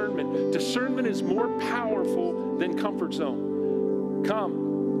discernment. Discernment is more powerful than comfort zone.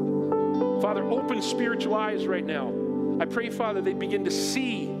 Come. Father, open spiritual eyes right now. I pray, Father, they begin to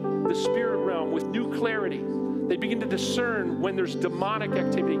see the spirit realm with new clarity. They begin to discern when there's demonic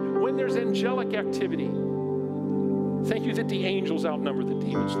activity, when there's angelic activity. Thank you that the angels outnumber the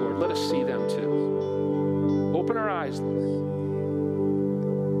demons, Lord. Let us see them too. Open our eyes, Lord.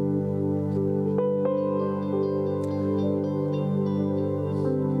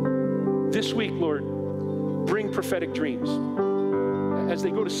 This week, Lord, bring prophetic dreams. As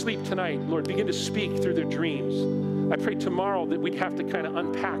they go to sleep tonight, Lord, begin to speak through their dreams. I pray tomorrow that we'd have to kind of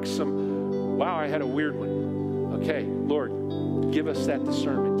unpack some, wow, I had a weird one. Okay, Lord, give us that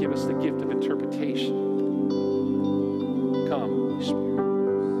discernment. Give us the gift of interpretation. Come, Holy Spirit.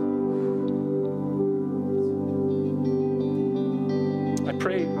 I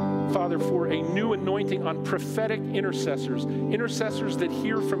pray, Father, for a new anointing on prophetic intercessors. Intercessors that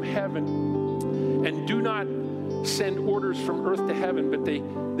hear from heaven and do not send orders from earth to heaven, but they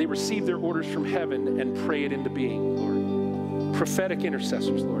receive their orders from heaven and pray it into being, Lord. Prophetic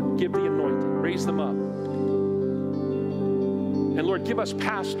intercessors, Lord. Give the anointing. Raise them up. And Lord, give us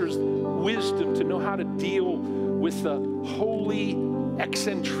pastors wisdom to know how to deal with the holy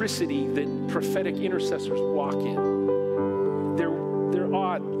eccentricity that prophetic intercessors walk in. They're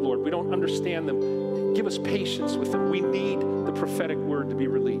odd, Lord. We don't understand them. Give us patience with them. We need the prophetic word to be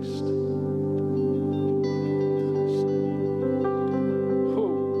released.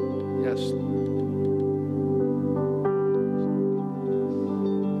 Oh, yes, Lord.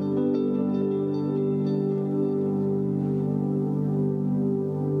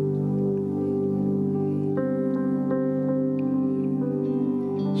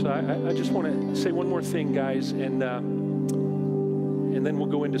 I just want to say one more thing, guys, and then we'll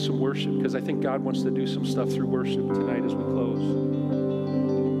go into some worship, because I think God wants to do some stuff through worship tonight as we close.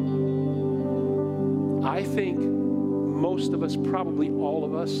 I think most of us, probably all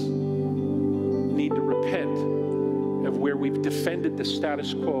of us, need to repent of where we've defended the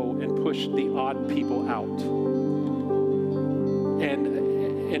status quo and pushed the odd people out.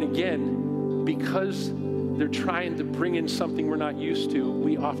 And again, because they're trying to bring in something we're not used to,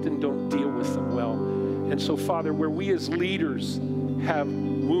 we often don't deal with them well. And so, Father, where we as leaders have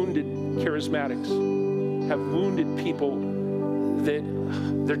wounded charismatics, have wounded people that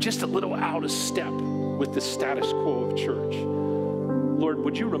they're just a little out of step with the status quo of church, Lord,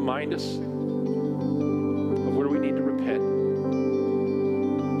 would you remind us of where we need to repent?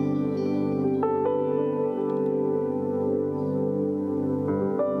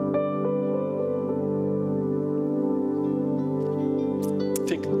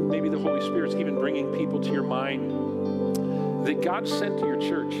 Maybe the Holy Spirit's even bringing people to your mind that God sent to your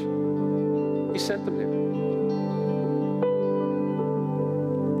church. He sent them there.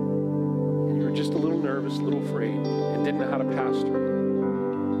 And you were just a little nervous, a little afraid, and didn't know how to pastor.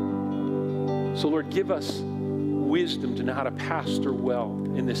 So Lord, give us wisdom to know how to pastor well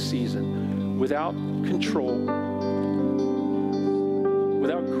in this season without control,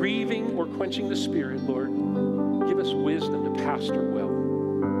 without grieving or quenching the Spirit, Lord. Give us wisdom to pastor well.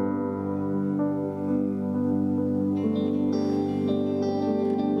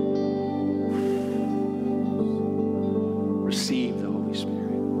 Receive the Holy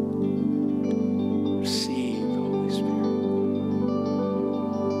Spirit. Receive the Holy Spirit.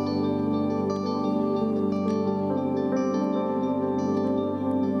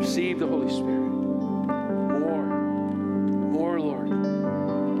 Receive the Holy Spirit. More, Lord.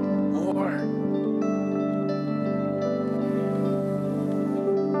 More.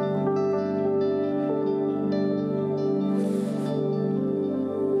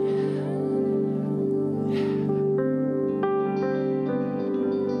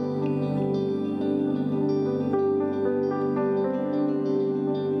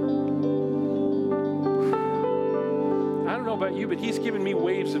 About you, but he's given me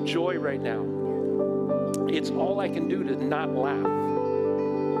waves of joy right now. It's all I can do to not laugh,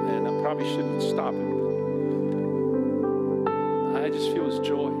 and I probably shouldn't stop it. I just feel his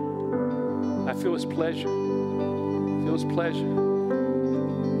joy. I feel his pleasure. I feel his pleasure.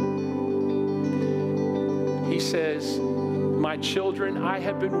 He says, my children, I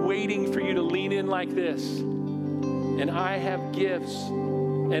have been waiting for you to lean in like this, and I have gifts,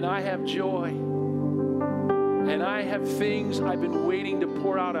 and I have joy. And I have things I've been waiting to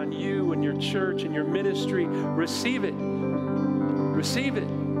pour out on you and your church and your ministry. Receive it. Receive it.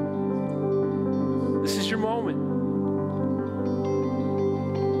 This is your moment.